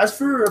 as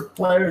for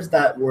players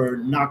that were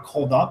not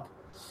called up,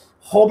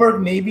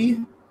 Holberg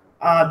maybe.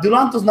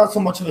 Duranto's not so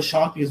much of a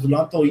shock because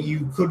Duranto,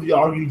 you could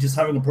argue just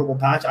having a purple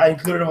patch. I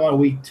included him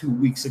on 2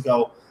 weeks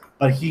ago,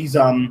 but he's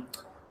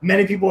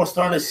many people are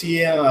starting to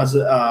see him as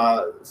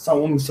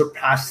someone who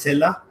surpassed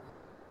Sela,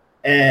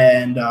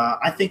 and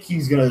I think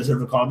he's going to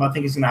deserve a call up. I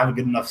think he's going to have a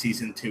good enough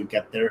season to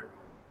get there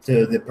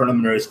to the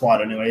preliminary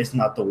squad, anyways,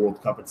 not the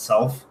World Cup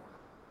itself.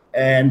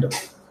 And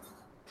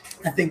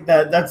I think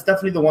that's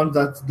definitely the one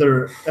that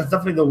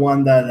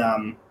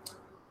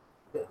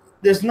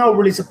there's no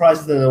really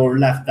surprises that were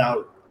left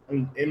out.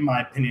 In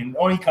my opinion,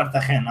 only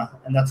Cartagena,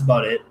 and that's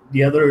about it.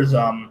 The others,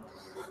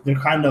 they're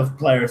kind of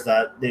players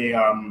that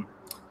they're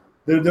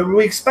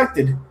really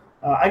expected.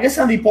 I guess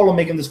Andy Polo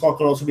making the squad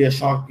could also be a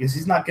shock because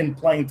he's not getting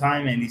playing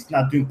time and he's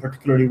not doing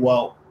particularly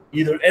well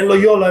either. And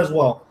Loyola as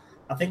well.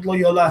 I think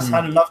Loyola has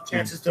had enough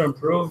chances to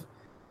improve.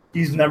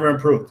 He's never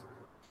improved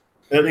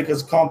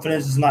because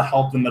confidence has not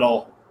helped him at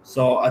all.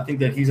 So I think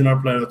that he's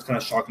another player that's kind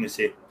of shocking to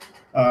see.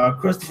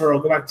 Christopher, I'll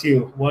go back to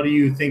you. What do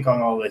you think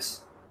on all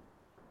this?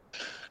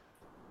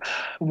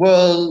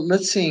 Well,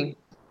 let's see.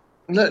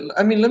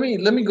 Let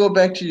me go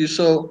back to you.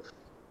 So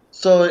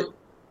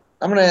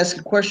I'm gonna ask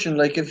a question.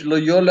 Like, if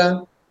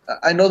Loyola,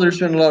 I know there's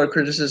been a lot of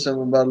criticism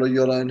about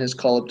Loyola and his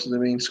call up to the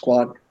main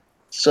squad.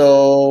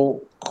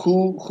 So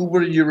who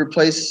would you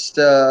replace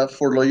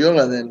for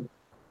Loyola then?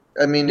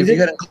 I mean, if you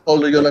hadn't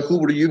called Loyola, who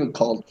would you even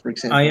called, for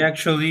example? I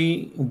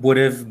actually would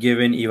have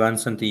given Ivan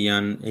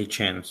Santillan a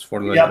chance for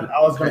Loyola. Yeah,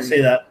 I was going to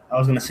say that. I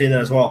was going to say that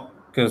as well.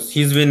 Because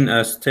he's been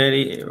a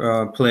steady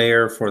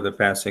player for the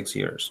past 6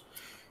 years.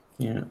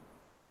 Yeah.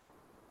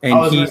 And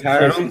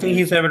I don't think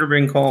he's ever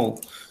been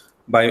called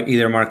by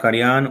either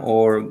Marcarian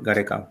or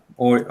Gareca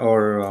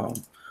or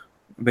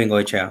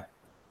Bengoechea.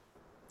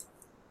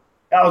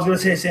 I was going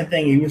to say the same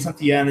thing. Even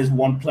Santillan is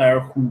one player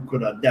who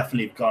could have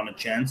definitely gotten a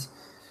chance.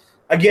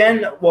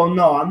 Again, well,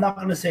 no, I'm not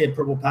going to say a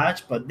purple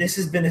patch, but this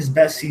has been his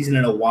best season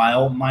in a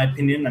while, in my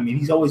opinion. I mean,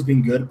 he's always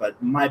been good, but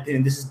in my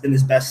opinion, this has been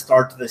his best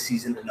start to the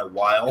season in a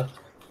while.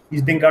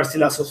 He's been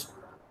Garcilaso's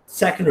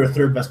second or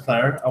third best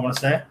player, I want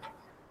to say.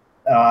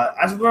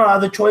 As for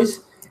another choice,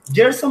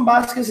 Gerson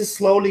Vasquez is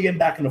slowly getting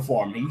back into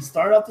form. He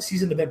started out the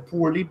season a bit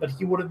poorly, but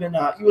he would have been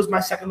he was my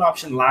second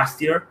option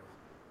last year.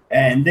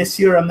 And this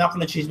year, I'm not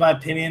going to change my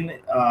opinion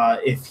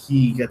if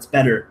he gets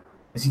better,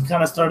 because he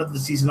kind of started the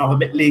season off a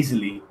bit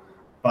lazily.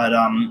 But,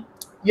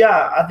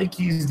 I think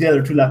he's the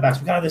other two left backs.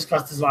 We kind of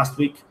discussed this last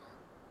week.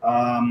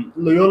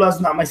 Loyola's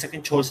not my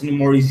second choice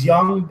anymore. He's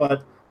young,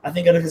 but I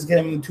think he's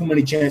getting too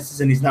many chances,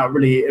 and he's not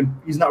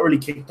really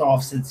kicked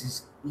off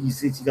since he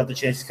got the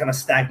chance. He's kind of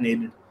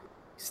stagnated.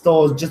 He's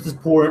still just as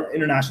poor in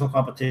international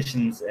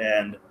competitions,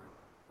 and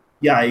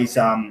he's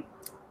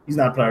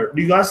not a player.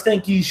 Do you guys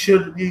think he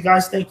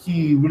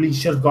really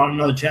should have gotten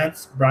another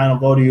chance? Brian, I'll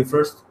go to you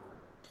first.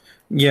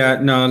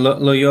 Yeah, no,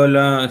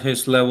 Loyola,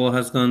 his level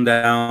has gone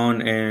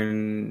down,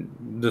 and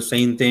the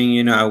same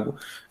thing,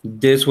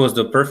 this was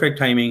the perfect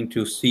timing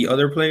to see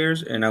other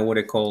players, and I would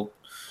have called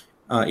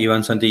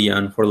Ivan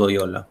Santillan for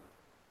Loyola.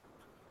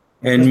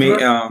 And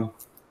Go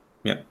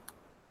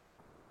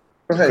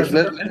ahead,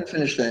 let him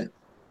finish that.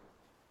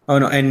 Oh,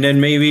 no, and then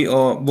maybe,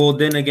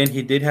 then again,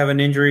 he did have an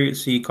injury.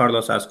 See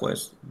Carlos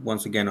Asquez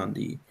once again on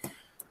the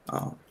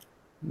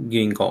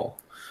getting called.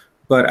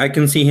 But I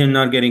can see him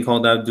not getting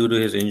called out due to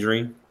his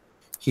injury.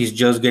 He's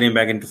just getting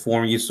back into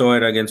form. You saw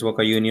it against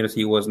Boca Juniors.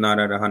 He was not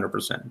at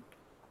 100%.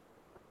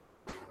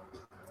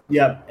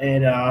 Yeah,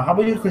 and how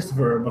about you,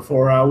 Christopher,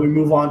 before we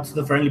move on to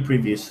the friendly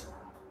previews?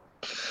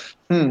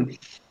 I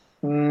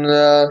don't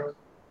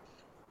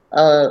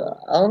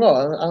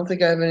know. I don't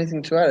think I have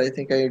anything to add. I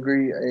think I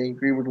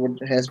agree with what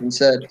has been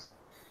said.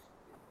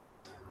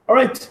 All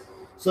right.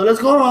 So let's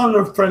go on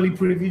our friendly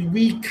preview.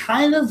 We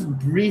kind of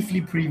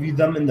briefly previewed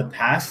them in the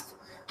past,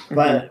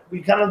 but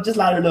we kind of just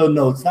added little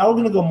notes. Now we're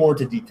going to go more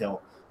into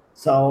detail.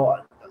 So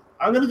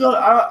I'm going to go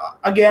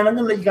I'm going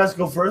to let you guys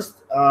go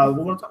first. We're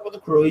going to talk about the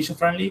Croatia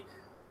friendly.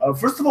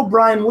 First of all,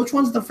 Brian, which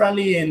one's the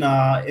friendly in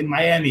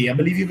Miami? I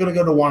believe you're going to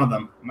go to one of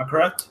them. Am I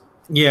correct?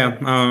 Yeah,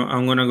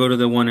 I'm going to go to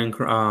the one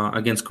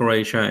against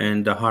Croatia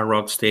in the Hard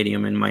Rock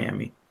Stadium in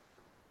Miami.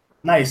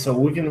 Nice. So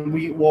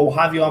we'll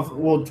have you on.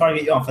 We'll try to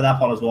get you on for that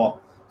part as well.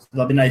 So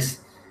that'll be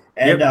nice.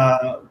 And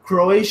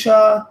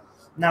Croatia.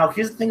 Now,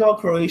 here's the thing about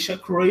Croatia.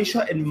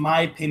 Croatia, in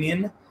my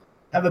opinion,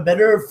 have a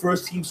better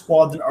first-team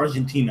squad than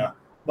Argentina.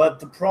 But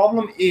the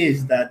problem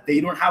is that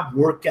they don't have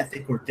work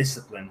ethic or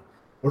discipline,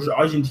 which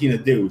Argentina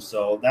do.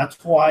 So that's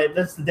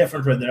the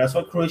difference right there. That's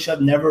why Croatia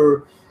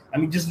never. I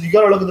mean, just you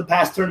got to look at the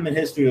past tournament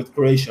history with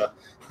Croatia.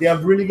 They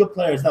have really good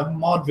players. They have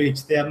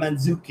Modric. They have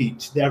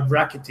Mandzukic. They have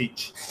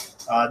Rakitic.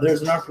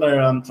 There's another player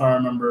I'm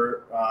trying to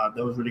remember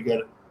that was really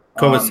good.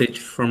 Kovacic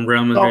from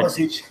Real Madrid.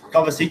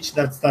 Kovacic.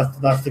 That's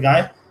the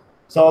guy.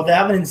 So they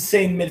have an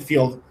insane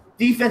midfield.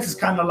 Defense is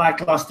kind of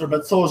lackluster,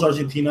 but so is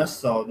Argentina.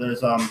 So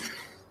there's a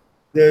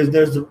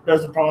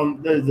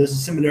problem. There's a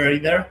similarity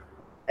there.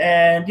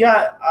 And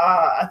yeah,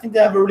 I think they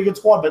have a really good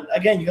squad. But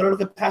again, you got to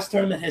look at past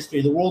tournament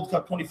history. The World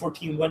Cup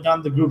 2014 went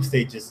down the group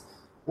stages.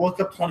 World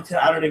Cup 2010,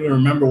 I don't even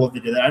remember what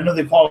they did there. I know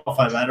they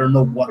qualified, but I don't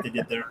know what they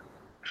did there.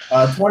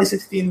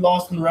 2016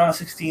 lost in round of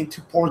 16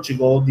 to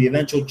Portugal, the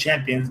eventual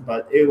champions,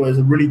 but it was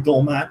a really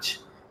dull match,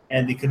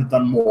 and they could have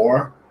done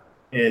more.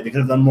 They could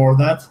have done more of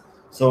that.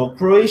 So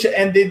Croatia,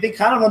 and they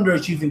kind of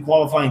underachieved in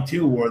qualifying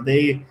too, where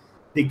they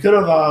could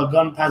have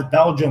gone past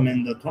Belgium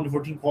in the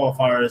 2014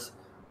 qualifiers,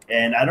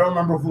 and I don't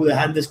remember who they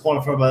had in this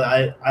qualifier,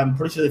 but I'm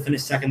pretty sure they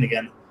finished second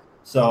again.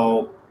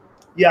 So,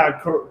 yeah,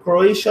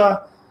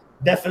 Croatia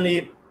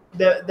definitely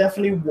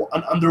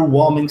an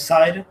underwhelming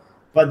side,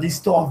 but they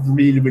still have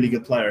really, really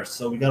good players.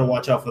 So we got to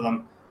watch out for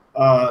them.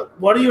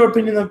 What are your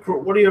opinions of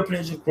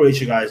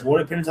Croatia, guys? What are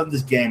your opinions on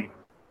this game?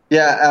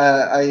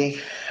 Yeah,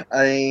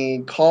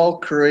 I call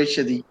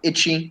Croatia the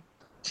itchy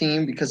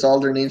team because all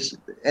their names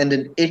end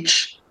in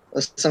itch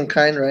of some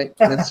kind, right?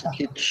 And it's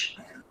itch.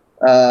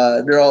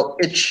 They're all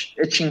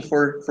itching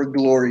for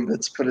glory.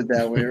 Let's put it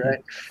that way,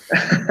 right?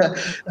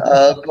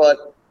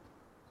 But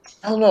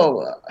I don't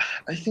know.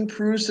 I think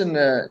Peru's in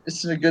a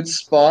good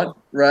spot,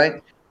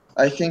 right?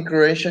 I think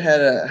Croatia had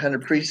a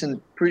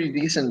pretty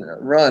decent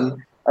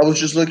run. I was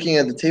just looking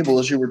at the table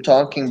as you were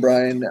talking,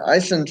 Brian.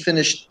 Iceland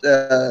finished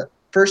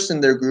first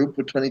in their group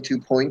with 22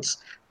 points.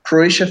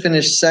 Croatia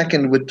finished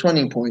second with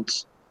 20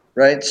 points,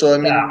 right? So, I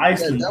mean,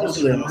 that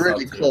was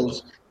really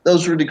close. That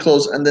was really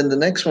close. And then the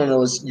next one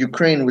was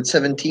Ukraine with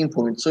 17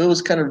 points. So it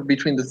was kind of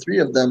between the three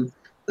of them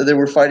that they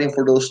were fighting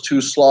for those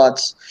two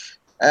slots.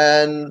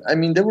 And, I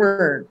mean, they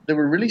were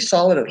really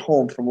solid at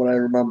home from what I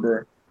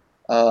remember.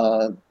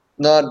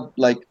 Not,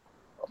 like,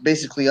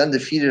 basically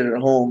undefeated at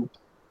home.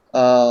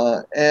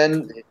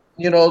 And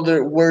you know,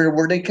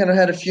 where they kind of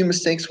had a few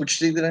mistakes, which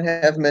they didn't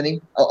have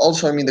many.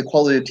 Also, I mean, the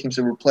quality of teams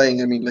that were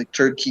playing, I mean, like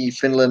Turkey,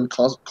 Finland,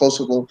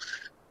 Kosovo,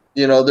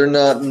 you know, they're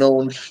not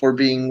known for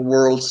being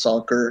world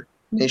soccer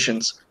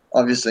nations,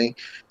 obviously.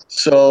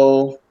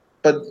 So,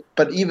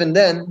 but even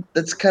then,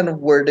 that's kind of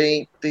where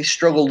they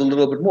struggled a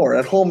little bit more.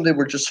 At home, they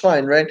were just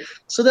fine, right?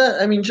 So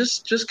that, I mean,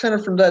 just kind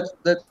of from that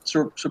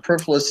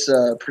superfluous,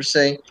 per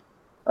se,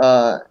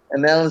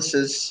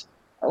 analysis,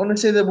 I want to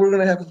say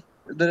that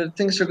that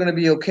things are going to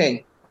be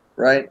okay.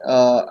 Right,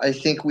 I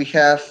think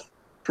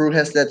Peru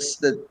has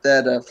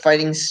that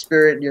fighting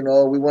spirit. You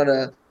know, we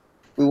wanna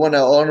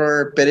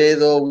honor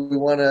Peredo. We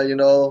wanna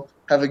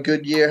have a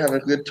good year, have a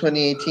good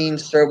 2018,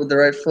 start with the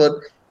right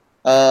foot,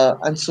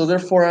 and so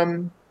therefore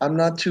I'm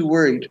not too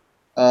worried.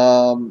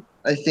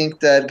 I think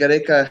that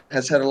Gareca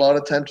has had a lot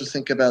of time to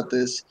think about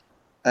this,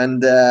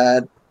 and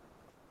that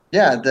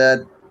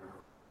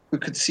we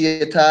could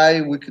see a tie,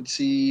 we could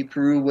see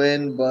Peru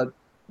win, but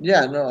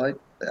yeah, no,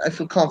 I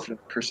feel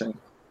confident per se.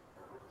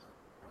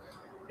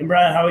 And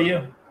Brian, how are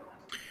you?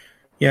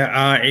 Yeah,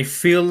 I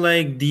feel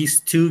like these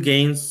two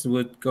games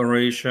with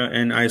Croatia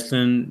and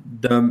Iceland,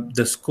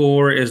 the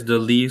score is the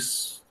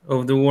least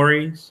of the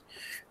worries.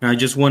 And I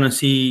just want to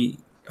see,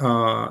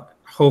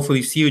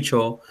 hopefully,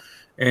 Siucho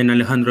and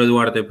Alejandro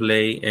Duarte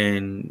play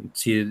and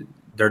see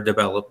their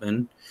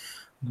development.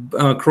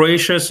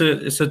 Croatia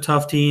is a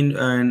tough team,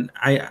 and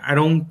I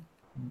don't.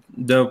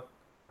 The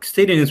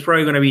stadium is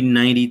probably going to be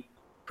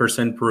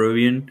 90%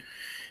 Peruvian,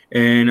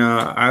 and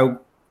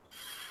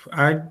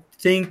I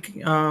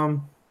think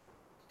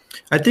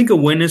a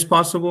win is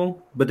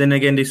possible, but then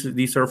again,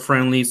 these are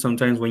friendly.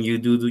 Sometimes when you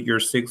do your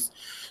 6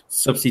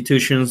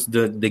 substitutions,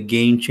 the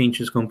game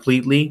changes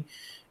completely.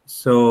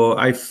 So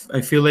I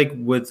feel like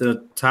with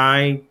a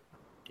tie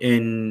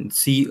and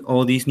see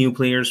all these new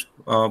players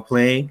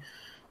play,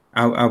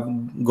 I'll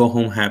go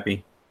home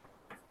happy.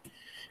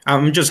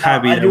 I'm just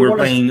happy that we're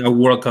playing a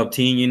World Cup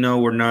team. You know,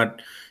 we're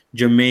not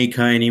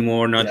Jamaica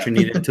anymore, not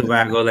Trinidad and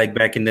Tobago like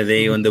back in the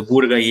day on the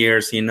Burga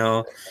years, you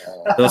know.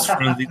 Those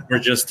friendlies were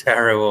just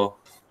terrible.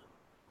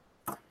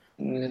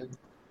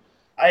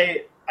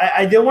 I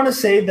do want to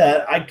say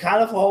that I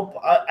kind of hope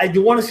I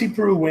do want to see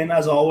Peru win,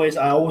 as always.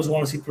 I always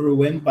want to see Peru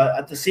win, but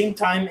at the same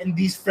time, in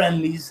these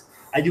friendlies,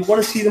 I do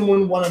want to see them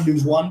win one and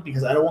lose one,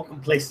 because I don't want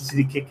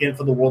complacency to kick in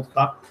for the World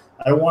Cup.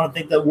 I don't want to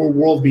think that we're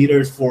world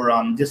beaters for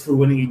just for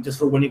winning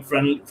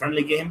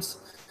friendly games.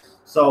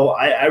 So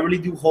I really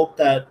do hope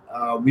that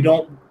we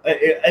don't.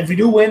 If we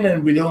do win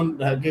and we don't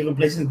get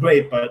complacent,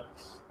 great. But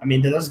I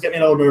mean, that doesn't get me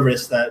a little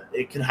nervous that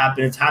it can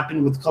happen. It's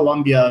happened with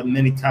Colombia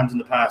many times in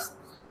the past,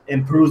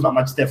 and Peru's not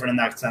much different in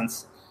that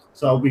sense.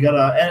 So we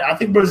gotta. And I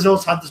think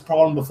Brazil's had this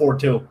problem before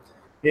too.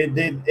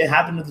 It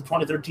happened at the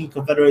 2013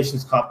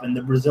 Confederations Cup, and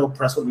the Brazil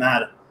press was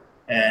mad,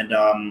 and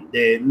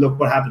they look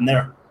what happened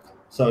there.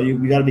 So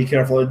we got to be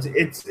careful.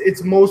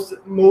 It's most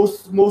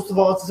of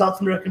all it's a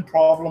South American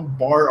problem,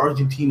 bar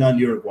Argentina and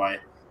Uruguay,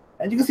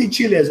 and you can see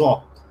Chile as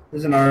well.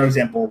 There's another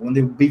example when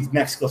they beat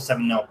Mexico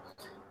 7-0.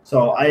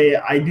 So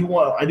I do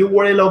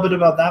worry a little bit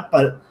about that,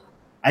 but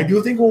I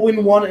do think we'll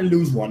win one and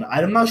lose one.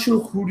 I'm not sure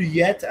who to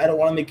yet. I don't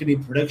want to make any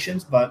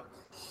predictions, but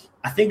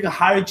I think a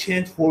higher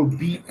chance we'll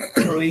beat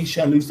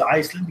Croatia and lose to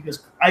Iceland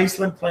because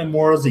Iceland play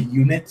more as a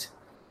unit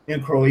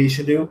than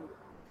Croatia do,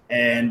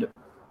 and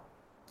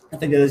I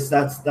think that's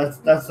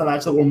the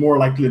match that we're more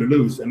likely to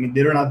lose. I mean,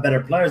 they're not better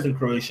players than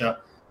Croatia,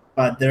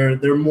 but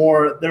they're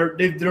more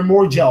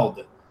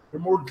gelled. They're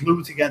more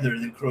glued together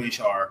than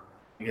Croatia are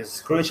because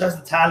Croatia has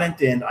the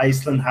talent and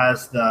Iceland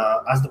has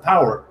the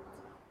power.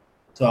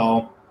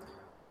 So,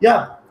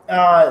 yeah.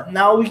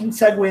 Now we can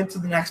segue into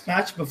the next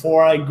match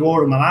before I go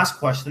to my last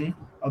question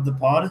of the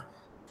pod.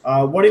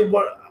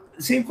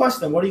 Same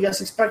question. What do you guys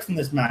expect from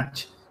this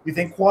match? Do you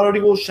think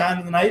quality will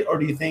shine tonight, or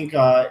do you think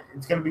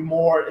it's going to be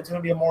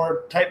a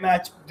more tight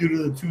match due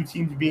to the two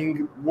teams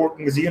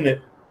working as a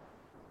unit?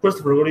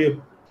 Christopher, what do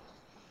you?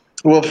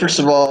 Well, first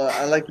of all,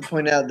 I'd like to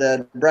point out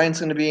that Brian's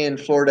going to be in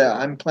Florida.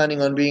 I'm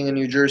planning on being in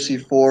New Jersey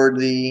for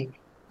the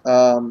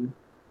Iceland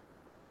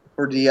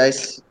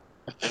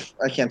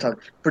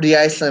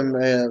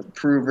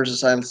Peru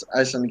versus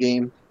Iceland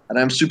game, and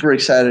I'm super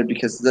excited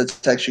because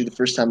that's actually the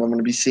first time I'm going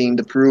to be seeing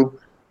the Peru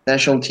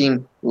national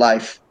team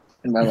live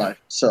in my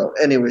life. So,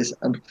 anyways,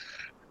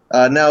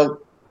 now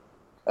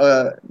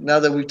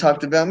that we've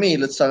talked about me,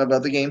 let's talk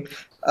about the game.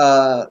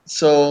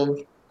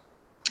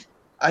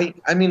 I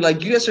mean,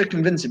 like, you guys are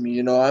convincing me.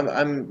 You know, I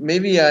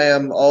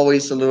am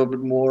always a little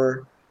bit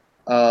more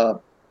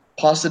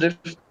positive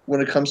when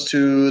it comes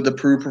to the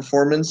Peru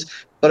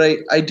performance, but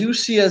I do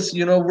see as,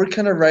 you know, we're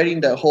kind of riding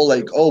that whole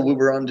like, oh, we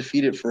were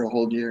undefeated for a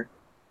whole year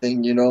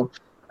thing, you know,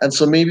 and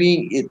so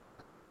maybe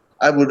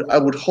I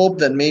would hope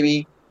that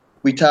maybe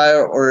we tie,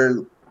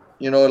 or,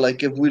 you know,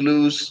 like if we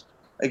lose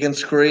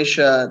against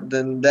Croatia,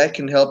 then that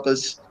can help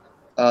us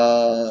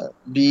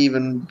be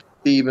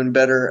even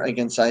better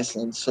against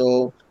Iceland.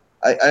 So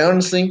I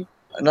honestly,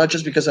 not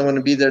just because I'm going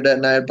to be there that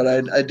night, but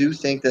I do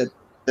think that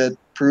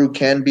Peru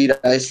can beat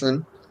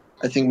Iceland.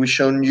 I think we've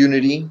shown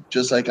unity,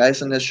 just like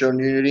Iceland has shown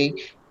unity.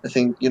 I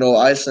think, you know,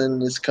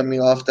 Iceland is coming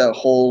off that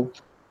whole,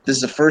 this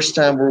is the first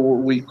time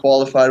we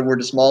qualified. We're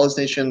the smallest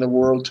nation in the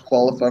world to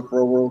qualify for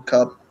a World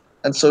Cup.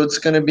 And so it's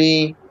going to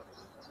be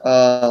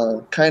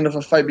kind of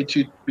a fight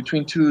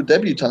between two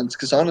debutants,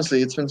 because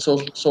honestly, it's been so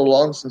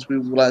long since we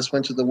last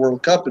went to the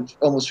World Cup. It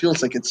almost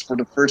feels like it's for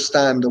the first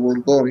time that we're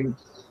going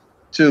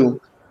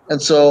to.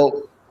 And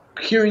so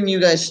hearing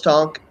you guys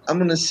talk, I'm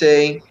going to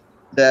say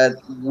that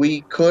we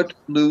could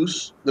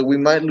lose, that we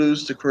might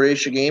lose the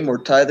Croatia game or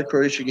tie the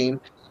Croatia game,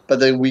 but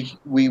that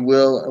we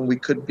will and we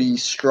could be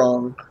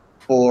strong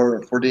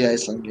for the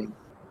Iceland game.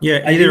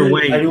 Yeah, either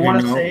way, I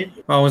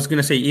was going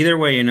to say, either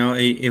way, you know,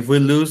 if we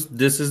lose,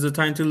 this is the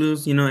time to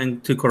lose, you know,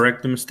 and to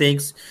correct the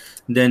mistakes,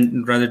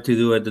 than rather to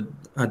do it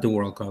at the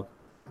World Cup.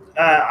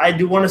 I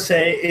do want to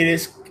say it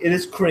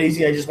is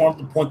crazy. I just wanted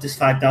to point this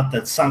fact out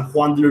that San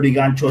Juan de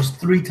Lurigancho is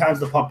 3 times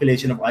the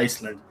population of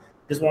Iceland.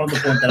 Just wanted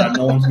to point that out.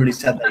 No one's really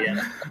said that yet.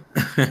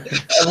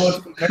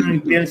 Everyone's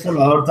comparing El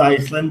Salvador to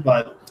Iceland,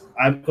 but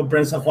I'm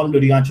comparing San Juan de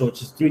Lurigancho,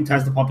 which is 3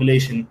 times the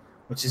population,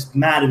 which is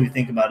mad if you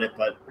think about it.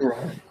 But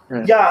right.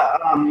 Yeah,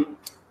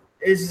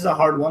 this is a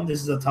hard one.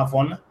 This is a tough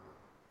one.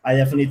 I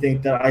definitely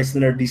think that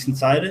Iceland are a decent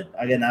side.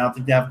 Again, I don't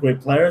think they have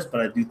great players, but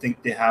I do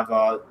think they have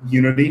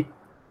unity,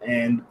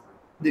 and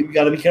we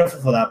got to be careful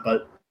for that.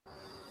 But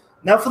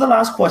now for the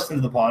last question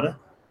of the pod,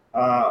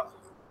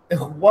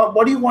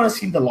 what do you want to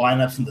see in the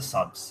lineups and the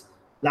subs?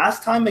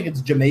 Last time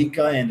against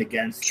Jamaica and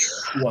against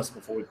who was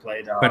before we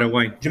played?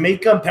 Paraguay.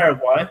 Jamaica and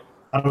Paraguay.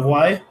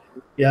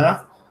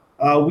 Yeah.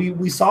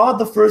 We saw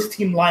the first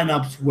team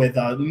lineups with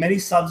many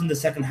subs in the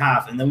second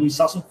half, and then we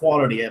saw some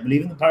quality. I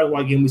believe in the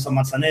Paraguay game we saw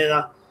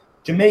Manzaneda.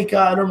 Jamaica,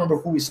 I don't remember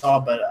who we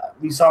saw, but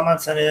we saw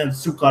Manzaneda and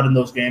Zúcar in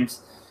those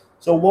games.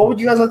 So what would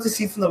you guys like to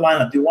see from the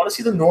lineup? Do you want to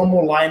see the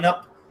normal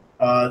lineup,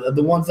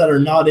 the ones that are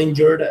not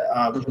injured,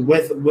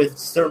 with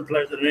certain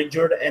players that are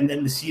injured, and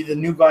then to see the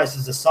new guys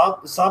as the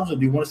subs, or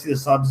do you want to see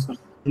the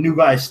new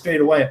guys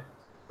straight away?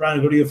 Brian,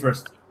 go to you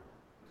first.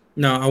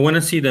 No, I want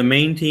to see the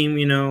main team,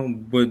 you know,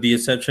 with the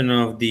exception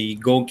of the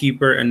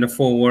goalkeeper and the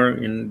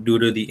forward, and due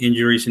to the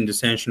injuries and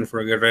dissension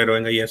for Guerrero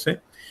and Gallese.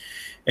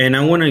 And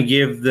I want to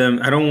give them,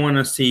 I don't want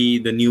to see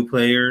the new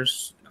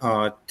players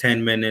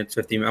 10 minutes,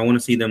 15 minutes. I want to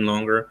see them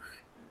longer.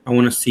 I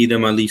want to see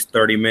them at least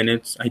 30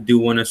 minutes. I do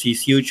want to see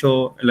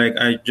Siucho, like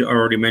I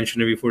already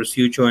mentioned it before,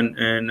 Siucho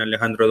and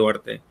Alejandro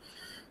Duarte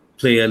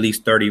play at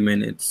least 30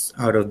 minutes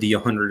out of the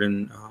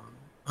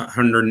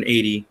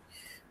 180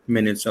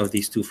 minutes of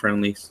these two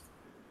friendlies.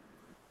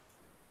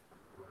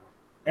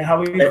 And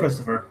how about you,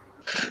 Christopher?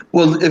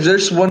 Well, if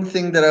there's one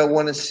thing that I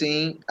want to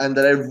see and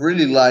that I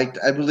really liked,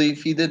 I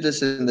believe he did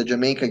this in the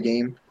Jamaica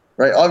game,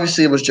 right?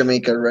 Obviously, it was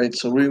Jamaica, right?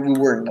 So we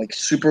weren't like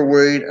super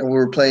worried, and we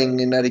were playing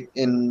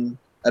in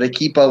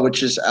Arequipa,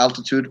 which is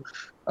altitude,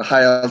 a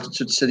high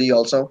altitude city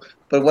also.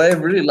 But what I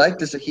really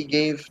liked is that he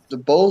gave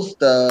both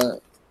the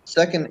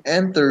second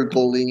and third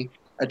goalie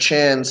a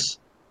chance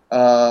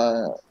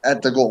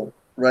at the goal,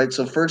 right?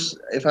 So first,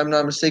 if I'm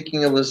not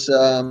mistaken, it was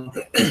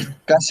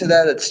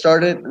Caseda that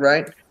started,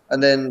 right?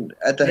 And then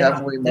at the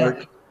halfway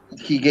mark,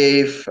 he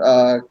gave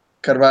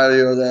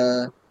Carvalho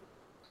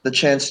the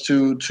chance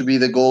to be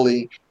the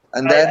goalie,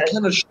 and that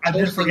kind of I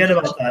did forget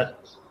about that.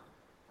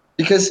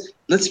 Because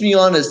let's be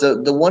honest,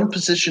 the one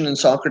position in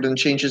soccer that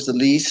changes the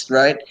least,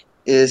 right,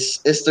 is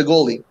the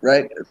goalie,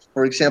 right?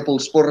 For example,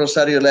 Sport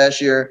Rosario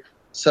last year,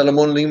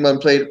 Salomon Lehmann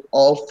played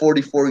all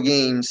 44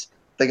 games.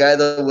 The guy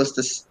that was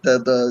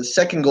the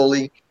second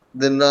goalie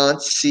did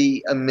not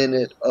see a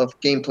minute of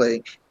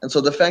gameplay. And so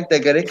the fact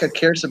that Gareca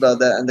cares about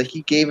that and that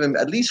he gave him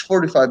at least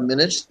 45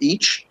 minutes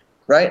each,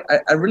 right?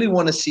 I really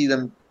want to see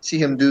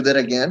him do that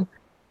again,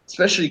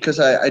 especially because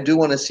I do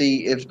want to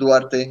see if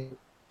Duarte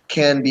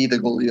can be the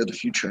goalie of the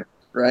future,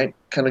 right?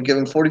 Kind of give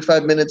him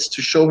 45 minutes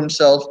to show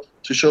himself,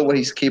 to show what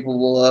he's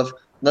capable of,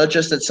 not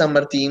just at San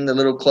Martin, the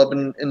little club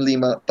in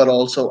Lima, but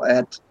also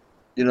at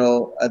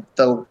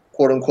the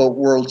quote-unquote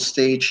world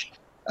stage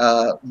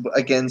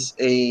against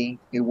a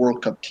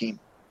World Cup team.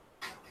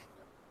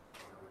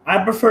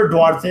 I prefer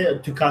Duarte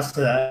to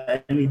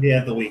Casada any day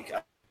of the week.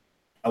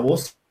 I will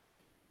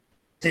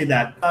say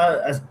that.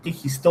 I think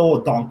he's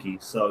still a donkey,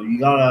 so you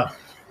gotta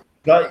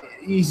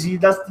easy.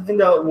 That's the thing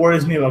that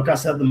worries me about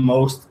Casada the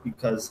most,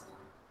 because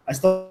I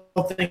still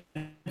think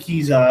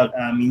he's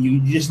I mean,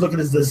 you just look at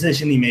his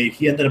decision he made.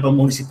 He ended up at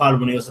Municipal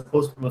when he was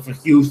supposed to be for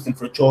Houston,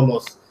 for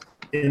Cholos.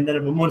 He ended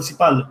up at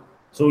Municipal.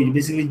 So you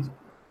basically,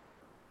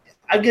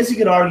 I guess you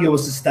could argue it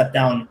was a step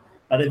down.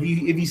 But if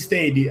he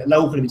stayed,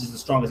 Lau could have been just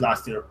as strong as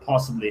last year,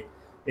 possibly.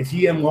 If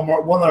he and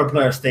one other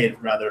player stayed,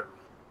 rather.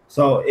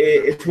 So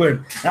it's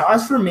weird. Now,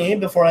 as for me,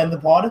 before I end the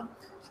pod,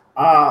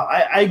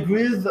 I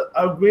agree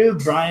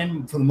with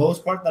Bryan for the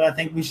most part that I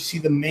think we should see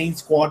the main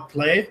squad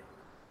play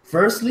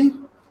firstly,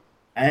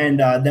 and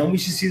then we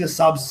should see the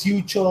sub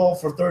Siucho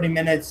for 30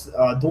 minutes,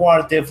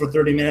 Duarte for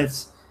 30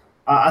 minutes.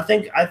 I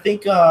think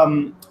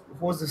who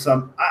was the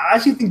sub? I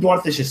actually think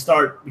Duarte should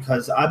start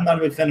because I'm not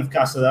a big fan of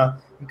Casada.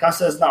 And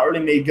Casada has not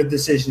really made good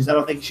decisions. I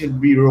don't think he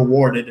should be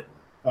rewarded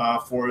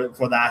for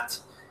that.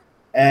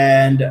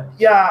 And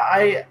yeah,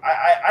 I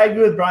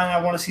agree with Bryan.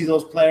 I want to see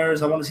those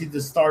players. I want to see the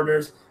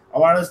starters. I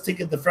want us to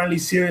take the friendly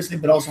seriously,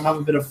 but also have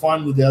a bit of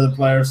fun with the other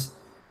players.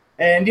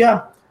 And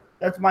yeah,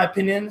 that's my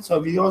opinion. So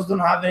if you guys don't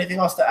have anything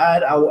else to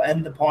add, I will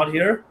end the pod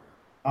here.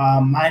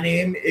 My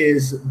name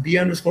is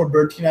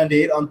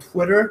B_Bertie98 on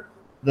Twitter.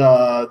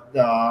 The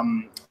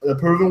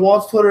Peruvian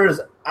Waltz Twitter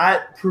is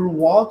at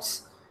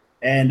PeruWaltz.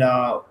 And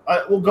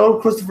we'll go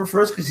to Christopher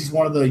first because he's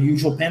one of the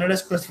usual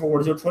panelists. Christopher,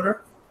 what is your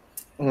Twitter?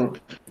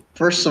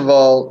 First of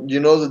all, you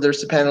know that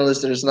there's a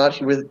panelist that is not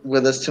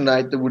with us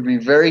tonight that would be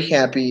very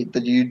happy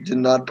that you did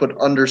not put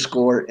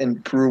underscore in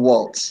Peru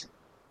Waltz,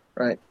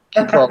 right?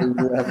 You probably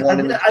would have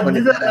wanted I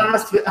did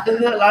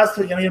that last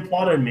week, and he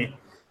applauded me.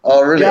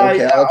 Oh, really? Yeah,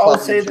 okay. I'll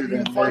say that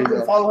you can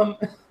follow him.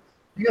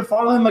 You can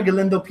follow him at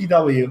Galindo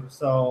PW.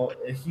 So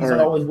he's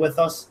always with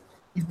us.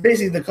 He's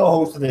basically the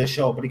co-host of this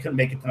show, but he couldn't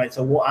make it tonight.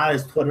 So we'll add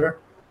his Twitter.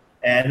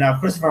 And now,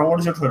 Christopher, what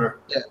is your Twitter?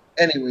 Yeah.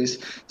 Anyways,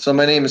 so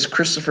my name is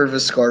Christopher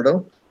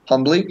Vizcardo,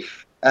 humbly,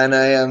 and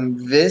I am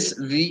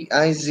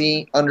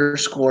Viz_FC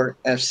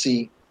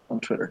on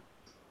Twitter.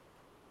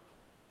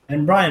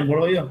 And Bryan, what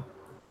about you?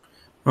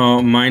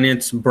 Mine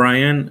it's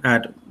Bryan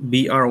at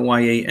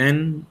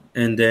BRYAN,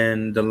 and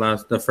then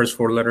the first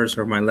four letters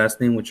are my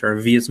last name, which are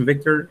V as in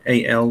Victor,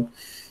 AL,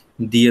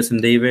 D as in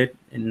David,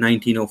 and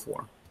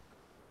 1904.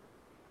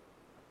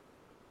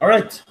 All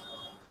right.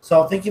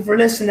 So thank you for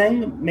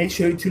listening. Make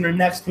sure you tune in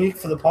next week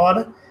for the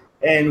pod,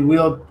 and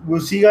we'll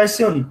see you guys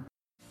soon.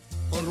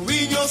 Con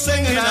Rubillos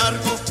en el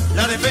arco,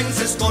 la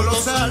defensa es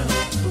colosal.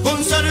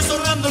 González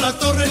Orlando, La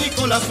Torre,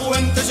 Nicolás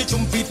Fuentes y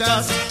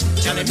Chumpitas,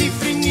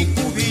 Chalemifrin y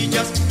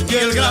Cubillas, y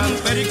el gran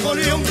Perico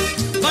León,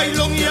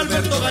 Bailón y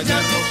Alberto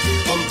Gallardo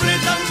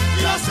completan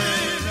la serie.